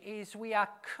doing is we are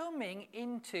coming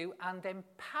into and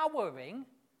empowering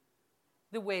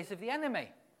the ways of the enemy.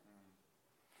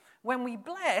 When we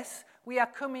bless, we are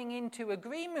coming into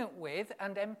agreement with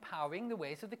and empowering the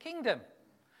ways of the kingdom.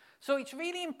 So it's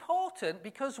really important,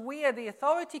 because we are the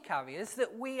authority carriers,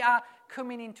 that we are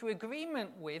coming into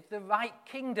agreement with the right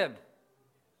kingdom.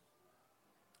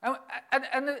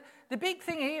 And the big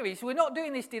thing here is we're not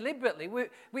doing this deliberately.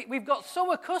 We've got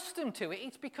so accustomed to it,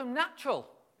 it's become natural.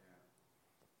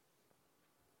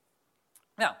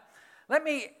 Now, let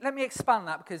me expand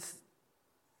that, because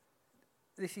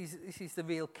this is the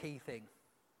real key thing.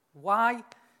 Why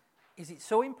is it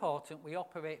so important we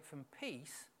operate from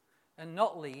peace and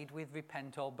not lead with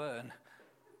repent or burn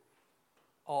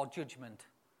or judgment?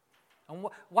 And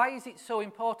why is it so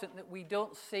important that we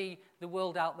don't see the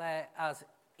world out there as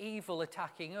evil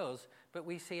attacking us, but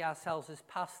we see ourselves as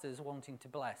pastors wanting to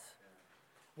bless?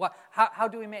 How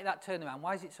do we make that turnaround?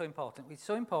 Why is it so important? It's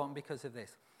so important because of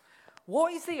this.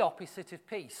 What is the opposite of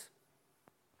peace?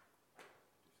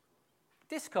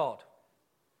 Discord.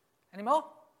 Any more?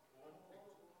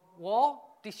 War,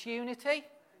 disunity,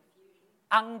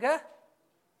 anger,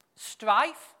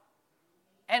 strife,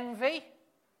 envy,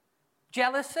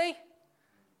 jealousy.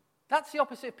 That's the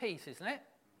opposite of peace, isn't it?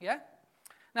 Yeah?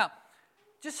 Now,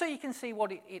 just so you can see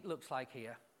what it looks like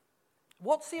here.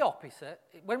 What's the opposite?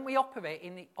 When we operate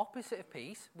in the opposite of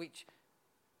peace, which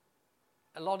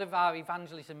a lot of our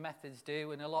evangelism methods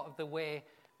do, and a lot of the way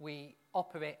we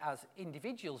operate as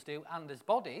individuals do and as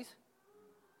bodies,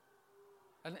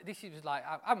 and this is like,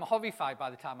 I'm horrified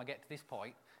by the time I get to this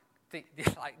point.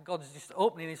 Like God's just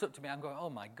opening this up to me. I'm going,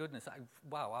 oh my goodness, I've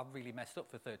really messed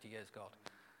up for 30 years, God.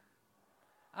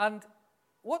 And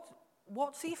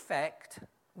what's the effect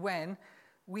when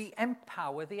we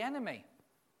empower the enemy?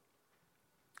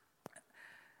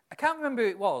 I can't remember who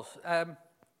it was.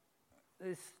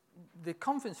 The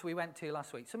conference we went to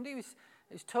last week, somebody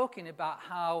was talking about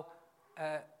how,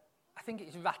 I think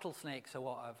it's rattlesnakes or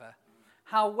whatever,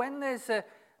 how when the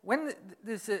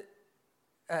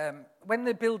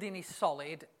building is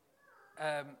solid,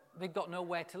 they've got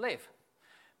nowhere to live.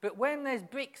 But when there's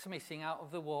bricks missing out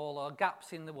of the wall or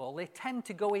gaps in the wall, they tend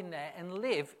to go in there and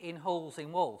live in holes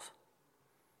in walls.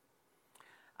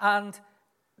 And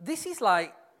this is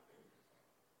like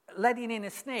letting in a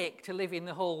snake to live in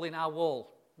the hole in our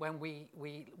wall when we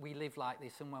live like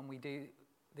this and when we do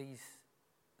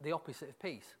the opposite of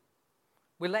peace.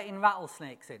 We're letting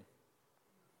rattlesnakes in.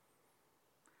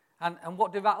 And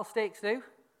what do rattlesnakes do?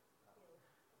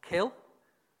 Kill,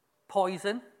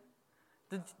 poison,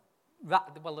 The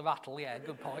rattle, yeah,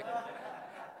 good point.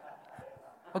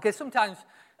 Okay, sometimes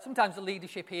the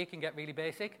leadership here can get really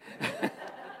basic.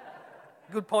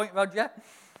 Good point, Roger.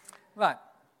 Right,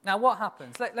 now what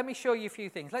happens? Let me show you a few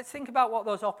things. Let's think about what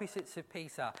those opposites of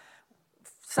peace are.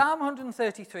 Psalm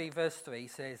 133, verse 3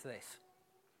 says this.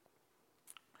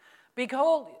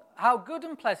 Behold, how good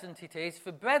and pleasant it is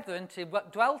for brethren to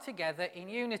dwell together in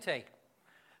unity.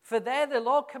 For there the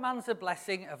Lord commands a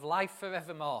blessing of life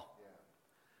forevermore. Yeah.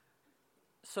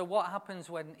 So what happens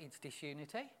when it's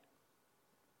disunity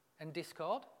and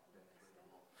discord?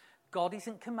 God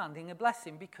isn't commanding a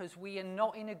blessing because we are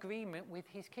not in agreement with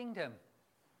his kingdom.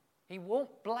 He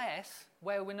won't bless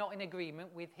where we're not in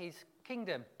agreement with his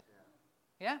kingdom.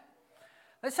 Yeah?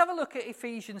 Let's have a look at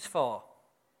Ephesians 4.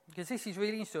 Because this is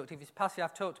really instructive. It's a passage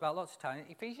I've talked about lots of times.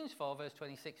 Ephesians 4, verse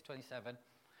 26, 27,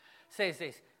 says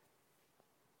this.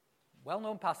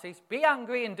 Well-known passage. Be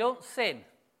angry and don't sin.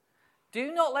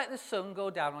 Do not let the sun go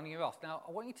down on your wrath. Now,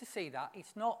 I want you to see that.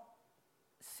 It's not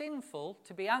sinful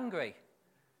to be angry.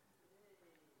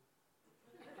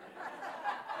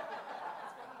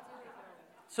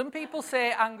 Some people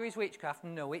say anger is witchcraft.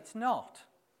 No, it's not.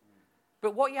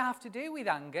 But what you have to do with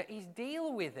anger is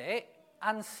deal with it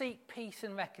and seek peace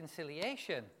and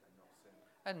reconciliation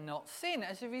and not sin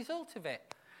as a result of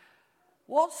it.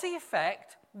 What's the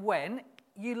effect when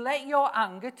you let your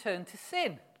anger turn to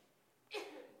sin?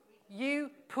 You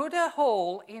put a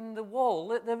hole in the wall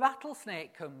that the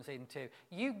rattlesnake comes into.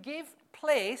 You give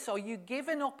place or you give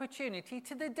an opportunity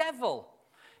to the devil.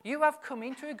 You have come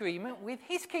into agreement with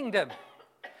his kingdom.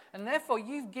 And therefore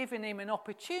you've given him an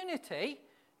opportunity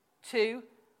to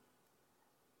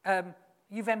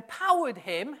you've empowered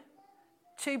him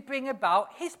to bring about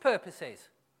his purposes.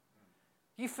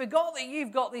 You forgot that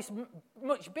you've got this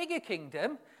much bigger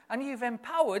kingdom and you've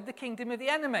empowered the kingdom of the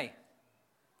enemy.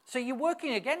 So you're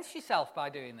working against yourself by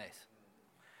doing this.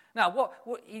 Now,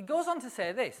 what he goes on to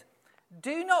say this.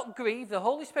 Do not grieve the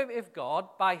Holy Spirit of God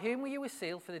by whom you were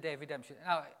sealed for the day of redemption.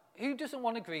 Now, who doesn't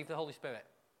want to grieve the Holy Spirit?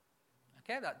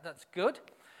 Okay, that's good.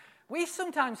 We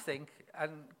sometimes think,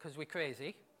 and because we're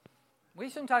crazy, we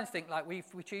sometimes think like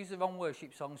if we choose the wrong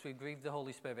worship songs, we grieve the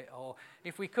Holy Spirit. Or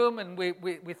if we come and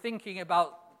we're thinking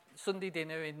about Sunday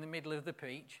dinner in the middle of the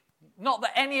preach, not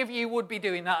that any of you would be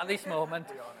doing that at this moment,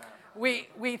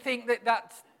 we think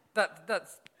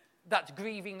that's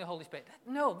grieving the Holy Spirit.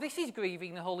 No, this is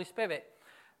grieving the Holy Spirit.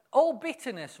 All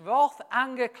bitterness, wrath,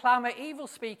 anger, clamour, evil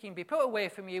speaking be put away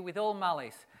from you with all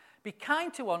malice. Be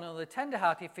kind to one another,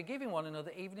 tender-hearted, forgiving one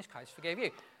another, even as Christ forgave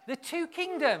you. The two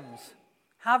kingdoms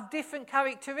have different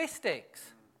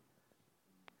characteristics.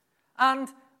 And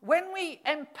when we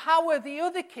empower the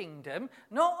other kingdom,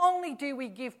 not only do we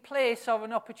give place or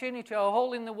an opportunity or a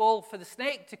hole in the wall for the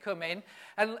snake to come in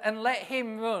and let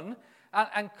him run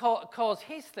and cause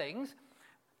his things,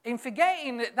 in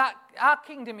forgetting that our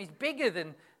kingdom is bigger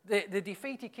than the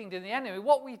defeated kingdom of the enemy,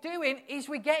 what we're doing is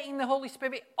we're getting the Holy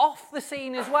Spirit off the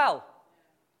scene as well.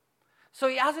 So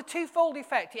it has a twofold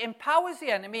effect. It empowers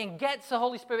the enemy and gets the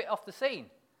Holy Spirit off the scene.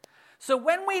 So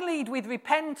when we lead with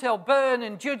repent or burn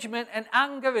and judgment and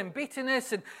anger and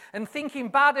bitterness and thinking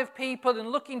bad of people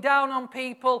and looking down on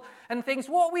people and things,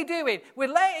 what are we doing? We're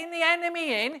letting the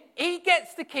enemy in. He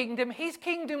gets the kingdom. His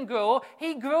kingdom grows.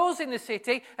 He grows in the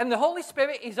city and the Holy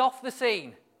Spirit is off the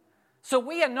scene. So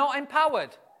we are not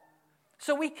empowered.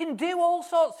 So we can do all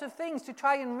sorts of things to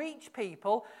try and reach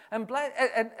people and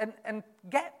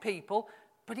get people,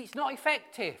 but it's not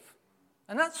effective.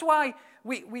 And that's why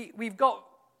we've got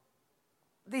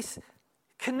this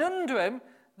conundrum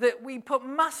that we put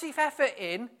massive effort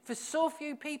in for so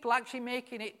few people actually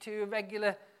making it to a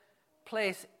regular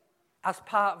place as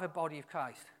part of a body of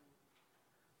Christ.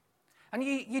 And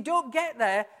you don't get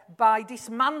there by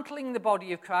dismantling the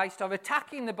body of Christ or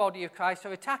attacking the body of Christ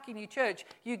or attacking your church.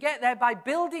 You get there by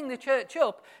building the church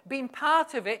up, being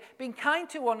part of it, being kind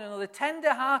to one another,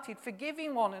 tender-hearted,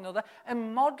 forgiving one another,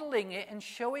 and modelling it and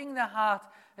showing the heart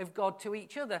of God to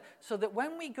each other, so that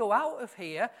when we go out of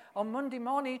here on Monday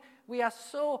morning, we are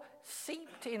so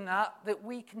seeped in that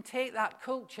we can take that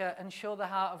culture and show the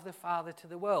heart of the Father to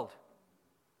the world.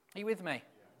 Are you with me?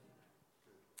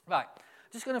 Right.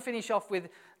 Just going to finish off with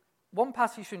one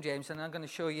passage from James, and I'm going to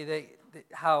show you the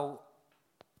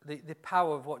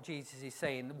power of what Jesus is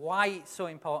saying, why it's so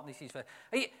important this is for.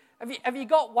 Have you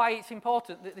got why it's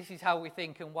important that this is how we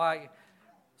think and why?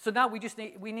 So now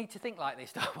we need to think like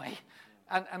this, don't we?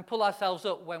 And pull ourselves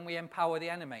up when we empower the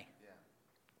enemy. Yeah.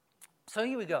 So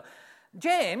here we go.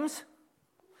 James,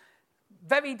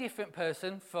 very different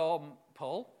person from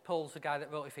Paul. Paul's the guy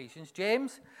that wrote Ephesians.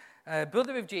 James,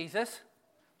 brother of Jesus.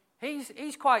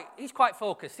 He's quite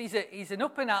focused. He's an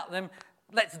up and at them,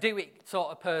 let's do it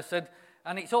sort of person,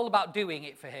 and it's all about doing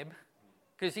it for him,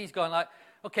 because he's going like,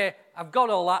 okay, I've got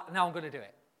all that, now I'm going to do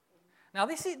it. Now,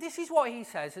 this is what he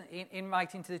says in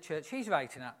writing to the church he's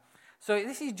writing at. So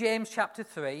this is James chapter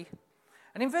 3,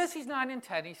 and in verses 9 and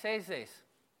 10 he says this.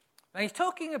 And he's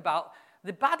talking about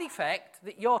the bad effect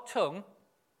that your tongue,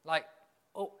 like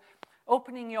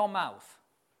opening your mouth.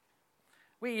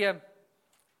 We were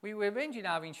arranging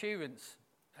our insurance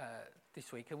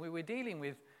this week, and we were dealing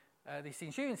with this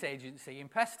insurance agency in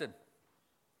Preston,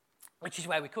 which is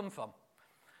where we come from.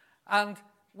 And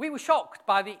we were shocked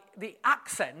by the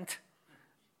accent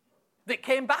that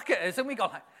came back at us, and we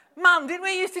got like, man, didn't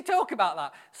we used to talk about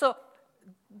that? So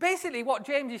basically what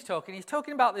James is talking, he's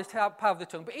talking about this power of the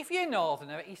tongue, but if you're a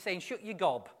northerner, he's saying shut your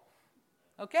gob.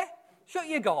 Okay? Shut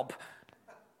your gob.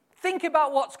 Think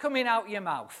about what's coming out your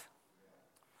mouth.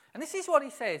 And this is what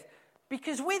he says,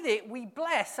 because with it we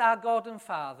bless our God and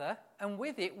Father, and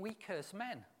with it we curse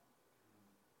men.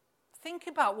 Think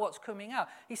about what's coming out.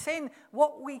 He's saying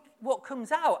what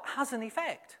comes out has an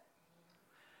effect.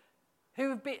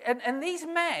 And these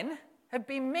men have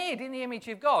been made in the image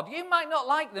of God. You might not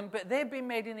like them, but they've been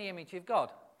made in the image of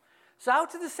God. So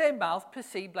out of the same mouth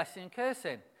proceed blessing and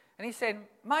cursing. And he's saying,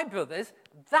 my brothers,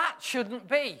 that shouldn't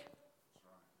be.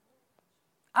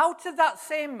 Out of that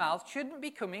same mouth shouldn't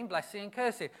be coming blessing and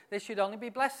cursing. There should only be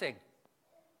blessing.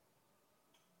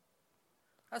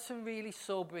 That's a really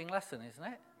sobering lesson, isn't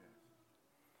it?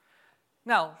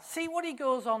 Now, see what he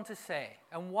goes on to say,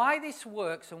 and why this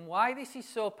works, and why this is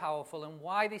so powerful, and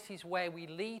why this is where we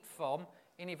lead from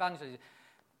in evangelism.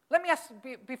 Let me ask,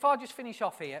 before I just finish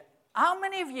off here, how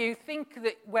many of you think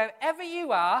that wherever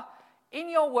you are, in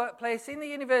your workplace, in the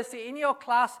university, in your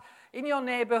class, in your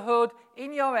neighbourhood,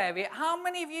 in your area, how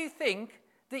many of you think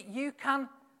that you can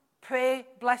pray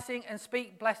blessing and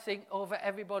speak blessing over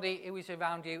everybody who is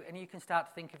around you, and you can start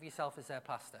to think of yourself as their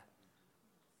pastor?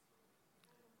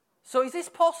 So is this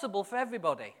possible for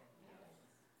everybody?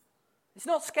 It's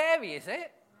not scary, is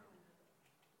it?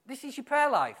 This is your prayer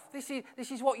life. This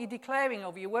is what you're declaring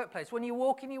over your workplace. When you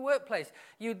walk in your workplace,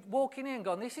 you're walking in and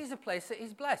going, this is a place that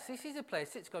is blessed. This is a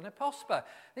place that's going to prosper.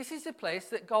 This is a place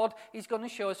that God is going to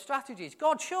show us strategies.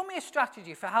 God, show me a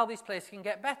strategy for how this place can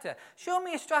get better. Show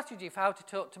me a strategy for how to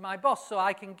talk to my boss so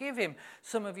I can give him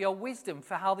some of your wisdom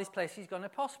for how this place is going to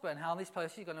prosper and how this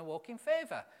place is going to walk in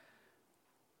favour.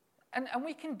 And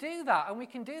we can do that, and we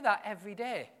can do that every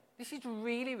day. This is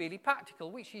really, really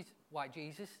practical, which is why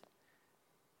Jesus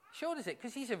showed us it,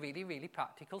 because he's a really, really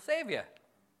practical Saviour.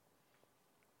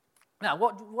 Now,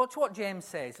 watch what James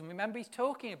says, and remember he's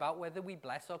talking about whether we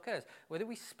bless or curse, whether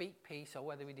we speak peace or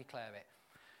whether we declare it.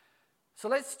 So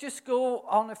let's just go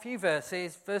on a few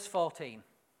verses. Verse 14.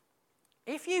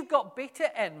 If you've got bitter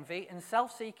envy and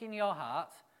self-seeking in your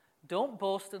hearts, don't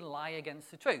boast and lie against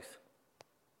the truth.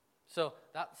 So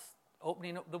that's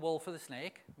opening up the wall for the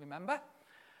snake, remember?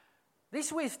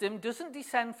 This wisdom doesn't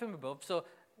descend from above, so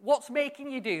what's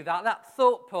making you do that? That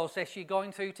thought process you're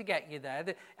going through to get you there,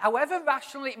 however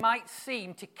rational it might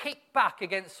seem to kick back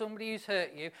against somebody who's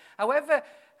hurt you, however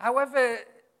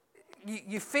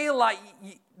you feel like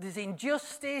there's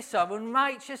injustice or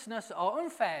unrighteousness or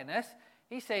unfairness,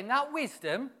 he's saying that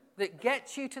wisdom that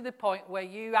gets you to the point where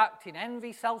you act in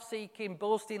envy, self-seeking,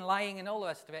 boasting, lying, and all the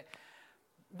rest of it,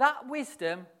 that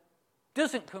wisdom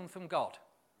doesn't come from God.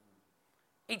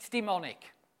 It's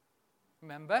demonic.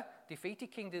 Remember,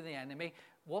 defeated kingdom of the enemy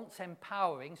wants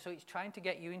empowering, so it's trying to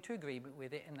get you into agreement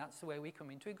with it, and that's the way we come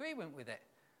into agreement with it.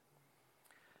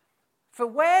 For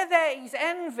where there is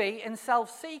envy and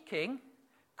self-seeking,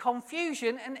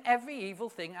 confusion and every evil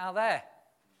thing are there.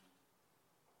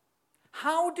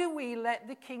 How do we let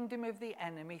the kingdom of the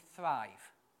enemy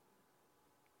thrive?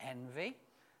 Envy,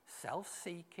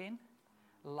 self-seeking,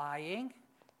 lying,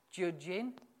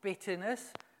 judging,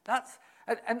 bitterness. That's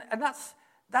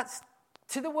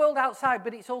to the world outside,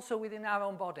 but it's also within our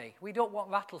own body. We don't want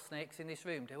rattlesnakes in this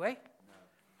room, do we? No.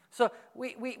 So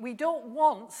we don't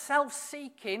want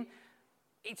self-seeking,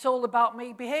 it's all about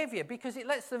me behaviour, because it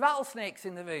lets the rattlesnakes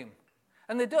in the room.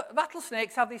 And the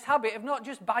rattlesnakes have this habit of not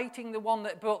just biting the one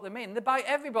that brought them in, they bite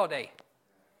everybody.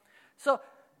 So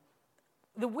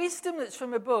the wisdom that's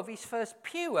from above is first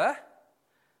pure,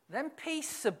 then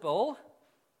peaceable,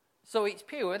 so it's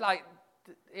pure, like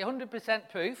 100%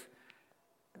 proof.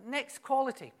 Next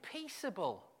quality,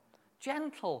 peaceable,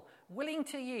 gentle, willing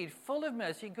to yield, full of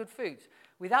mercy and good fruits,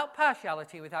 without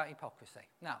partiality, without hypocrisy.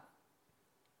 Now,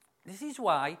 this is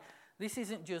why this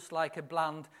isn't just like a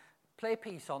bland, play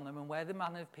peace on them and where the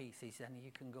man of peace is, and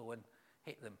you can go and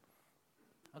hit them.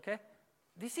 Okay?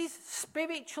 This is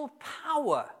spiritual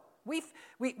power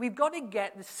We've got to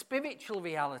get the spiritual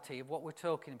reality of what we're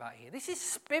talking about here. This is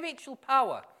spiritual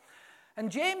power. And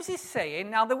James is saying,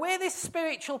 now the way this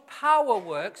spiritual power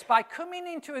works, by coming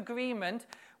into agreement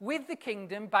with the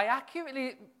kingdom, by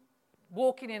accurately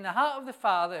walking in the heart of the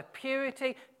Father,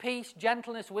 purity, peace,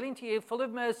 gentleness, willing to yield, full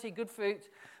of mercy, good fruits,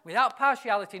 without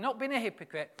partiality, not being a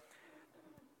hypocrite.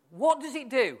 What does it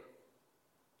do?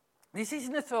 This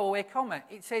isn't a throwaway comment.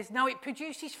 It says, now it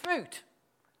produces fruit.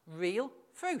 Real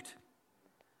fruit.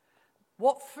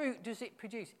 What fruit does it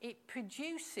produce? It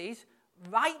produces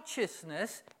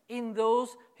righteousness in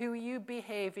those who you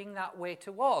behaving that way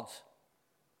towards.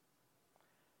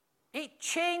 It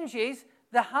changes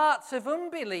the hearts of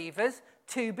unbelievers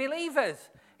to believers.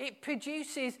 It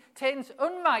turns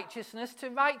unrighteousness to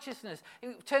righteousness.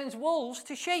 It turns wolves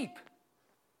to sheep.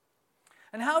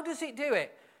 And how does it do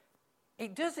it?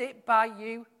 It does it by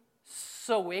you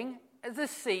sowing the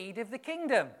seed of the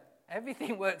kingdom.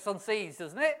 Everything works on seeds,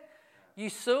 doesn't it? You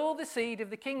sow the seed of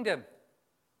the kingdom.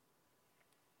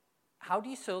 How do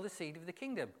you sow the seed of the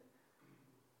kingdom?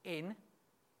 In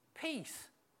peace.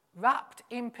 Wrapped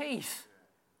in peace.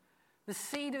 The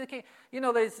seed of the kingdom. You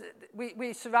know,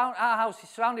 our house is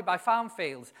surrounded by farm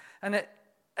fields. And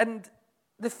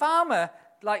the farmer,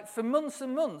 like for months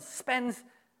and months, spends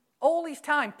all his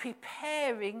time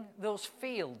preparing those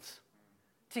fields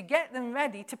to get them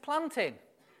ready to plant in.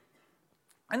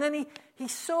 And then he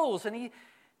sows, and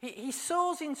he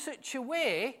sows in such a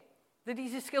way that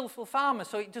he's a skillful farmer,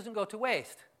 so it doesn't go to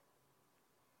waste.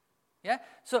 Yeah?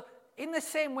 So in the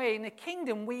same way, in the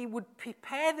kingdom, we would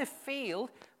prepare the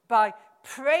field by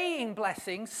praying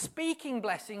blessings, speaking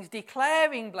blessings,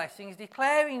 declaring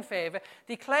favor,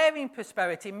 declaring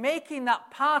prosperity, making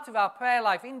that part of our prayer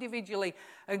life individually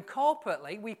and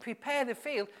corporately. We prepare the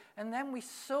field, and then we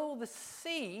sow the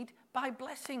seed by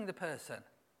blessing the person.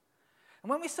 And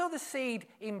when we sow the seed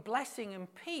in blessing and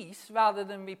peace rather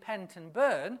than repent and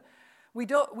burn,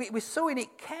 we're sowing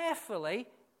it carefully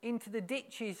into the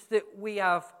ditches that we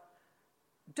have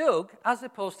dug, as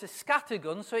opposed to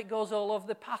scattergun, so it goes all over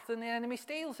the path and the enemy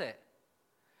steals it.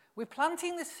 We're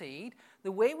planting the seed.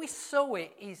 The way we sow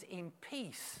it is in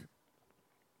peace.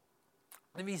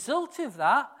 The result of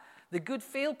that, the good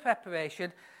field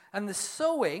preparation and the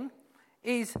sowing,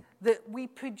 is that we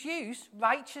produce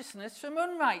righteousness from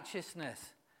unrighteousness,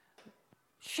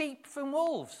 sheep from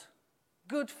wolves,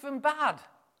 good from bad.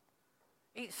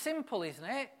 It's simple, isn't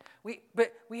it?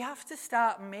 But we have to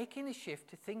start making a shift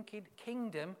to thinking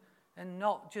kingdom and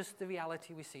not just the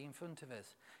reality we see in front of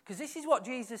us. Because this is what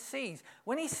Jesus sees.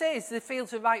 When he says the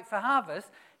fields are ripe for harvest,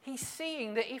 he's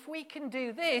seeing that if we can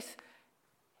do this,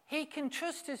 he can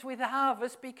trust us with the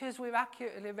harvest because we're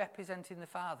accurately representing the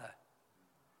Father.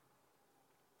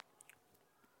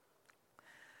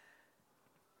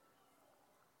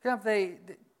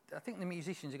 I think the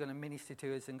musicians are going to minister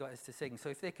to us and got us to sing. So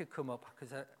if they could come up,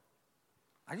 because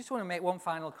I just want to make one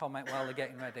final comment while they're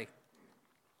getting ready.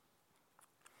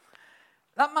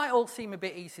 That might all seem a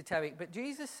bit esoteric, but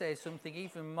Jesus says something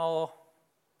even more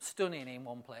stunning in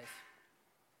one place.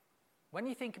 When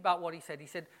you think about what he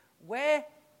said, where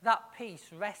that peace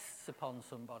rests upon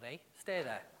somebody, stay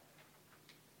there.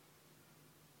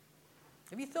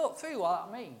 Have you thought through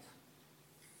what that means?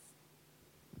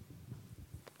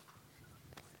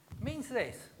 It means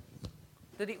this,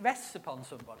 that it rests upon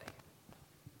somebody.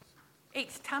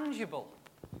 It's tangible.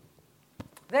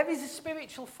 There is a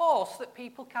spiritual force that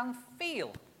people can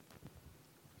feel.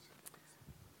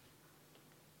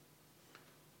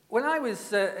 When I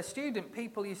was a student,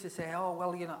 people used to say, oh,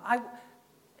 well, you know,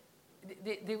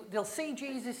 they'll see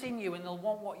Jesus in you and they'll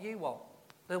want what you want.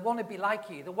 They'll want to be like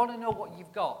you. They'll want to know what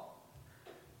you've got.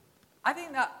 I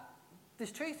think that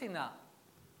there's truth in that.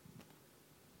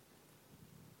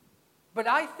 But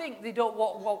I think they don't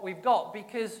want what we've got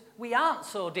because we aren't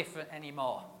so different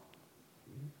anymore.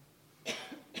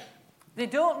 They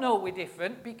don't know we're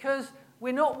different because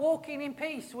we're not walking in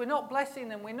peace. We're not blessing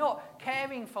them. We're not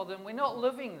caring for them. We're not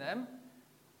loving them.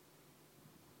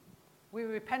 We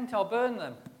repent or burn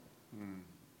them.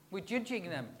 We're judging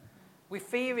them. We're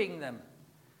fearing them.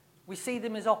 We see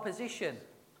them as opposition.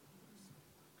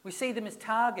 We see them as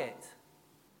targets.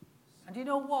 And you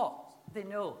know what? They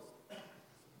know.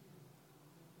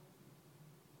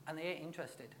 And they ain't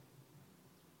interested.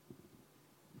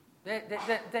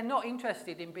 They're not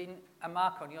interested in being a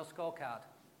mark on your scorecard.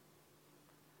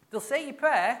 They'll say your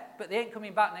prayer, but they ain't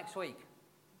coming back next week.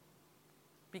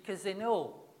 Because they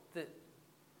know that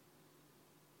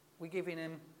we're giving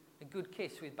them a good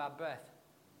kiss with bad breath.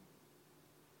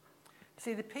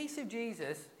 See, the peace of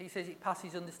Jesus, he says it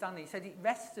passes understanding. He says it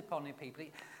rests upon people.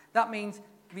 That means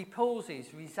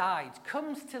reposes, resides,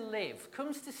 comes to live,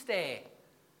 comes to stay.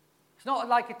 It's not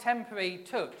like a temporary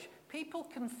touch. People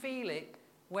can feel it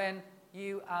when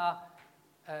you have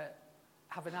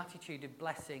an attitude of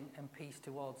blessing and peace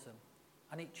towards them.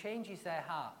 And it changes their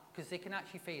heart because they can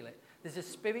actually feel it. There's a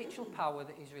spiritual power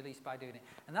that is released by doing it.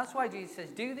 And that's why Jesus says,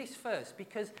 do this first,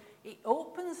 because it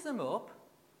opens them up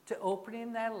to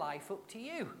opening their life up to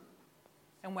you.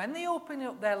 And when they open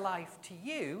up their life to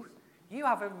you, you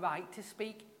have a right to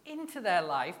speak into their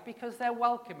life because they're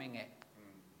welcoming it.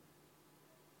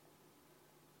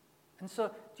 And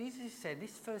so Jesus is saying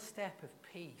this first step of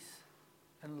peace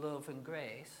and love and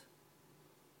grace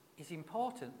is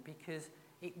important because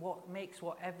it makes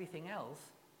what everything else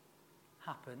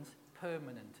happens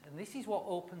permanent. And this is what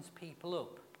opens people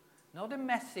up. Not a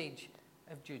message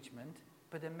of judgment,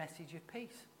 but a message of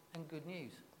peace and good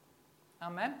news.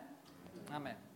 Amen? Amen.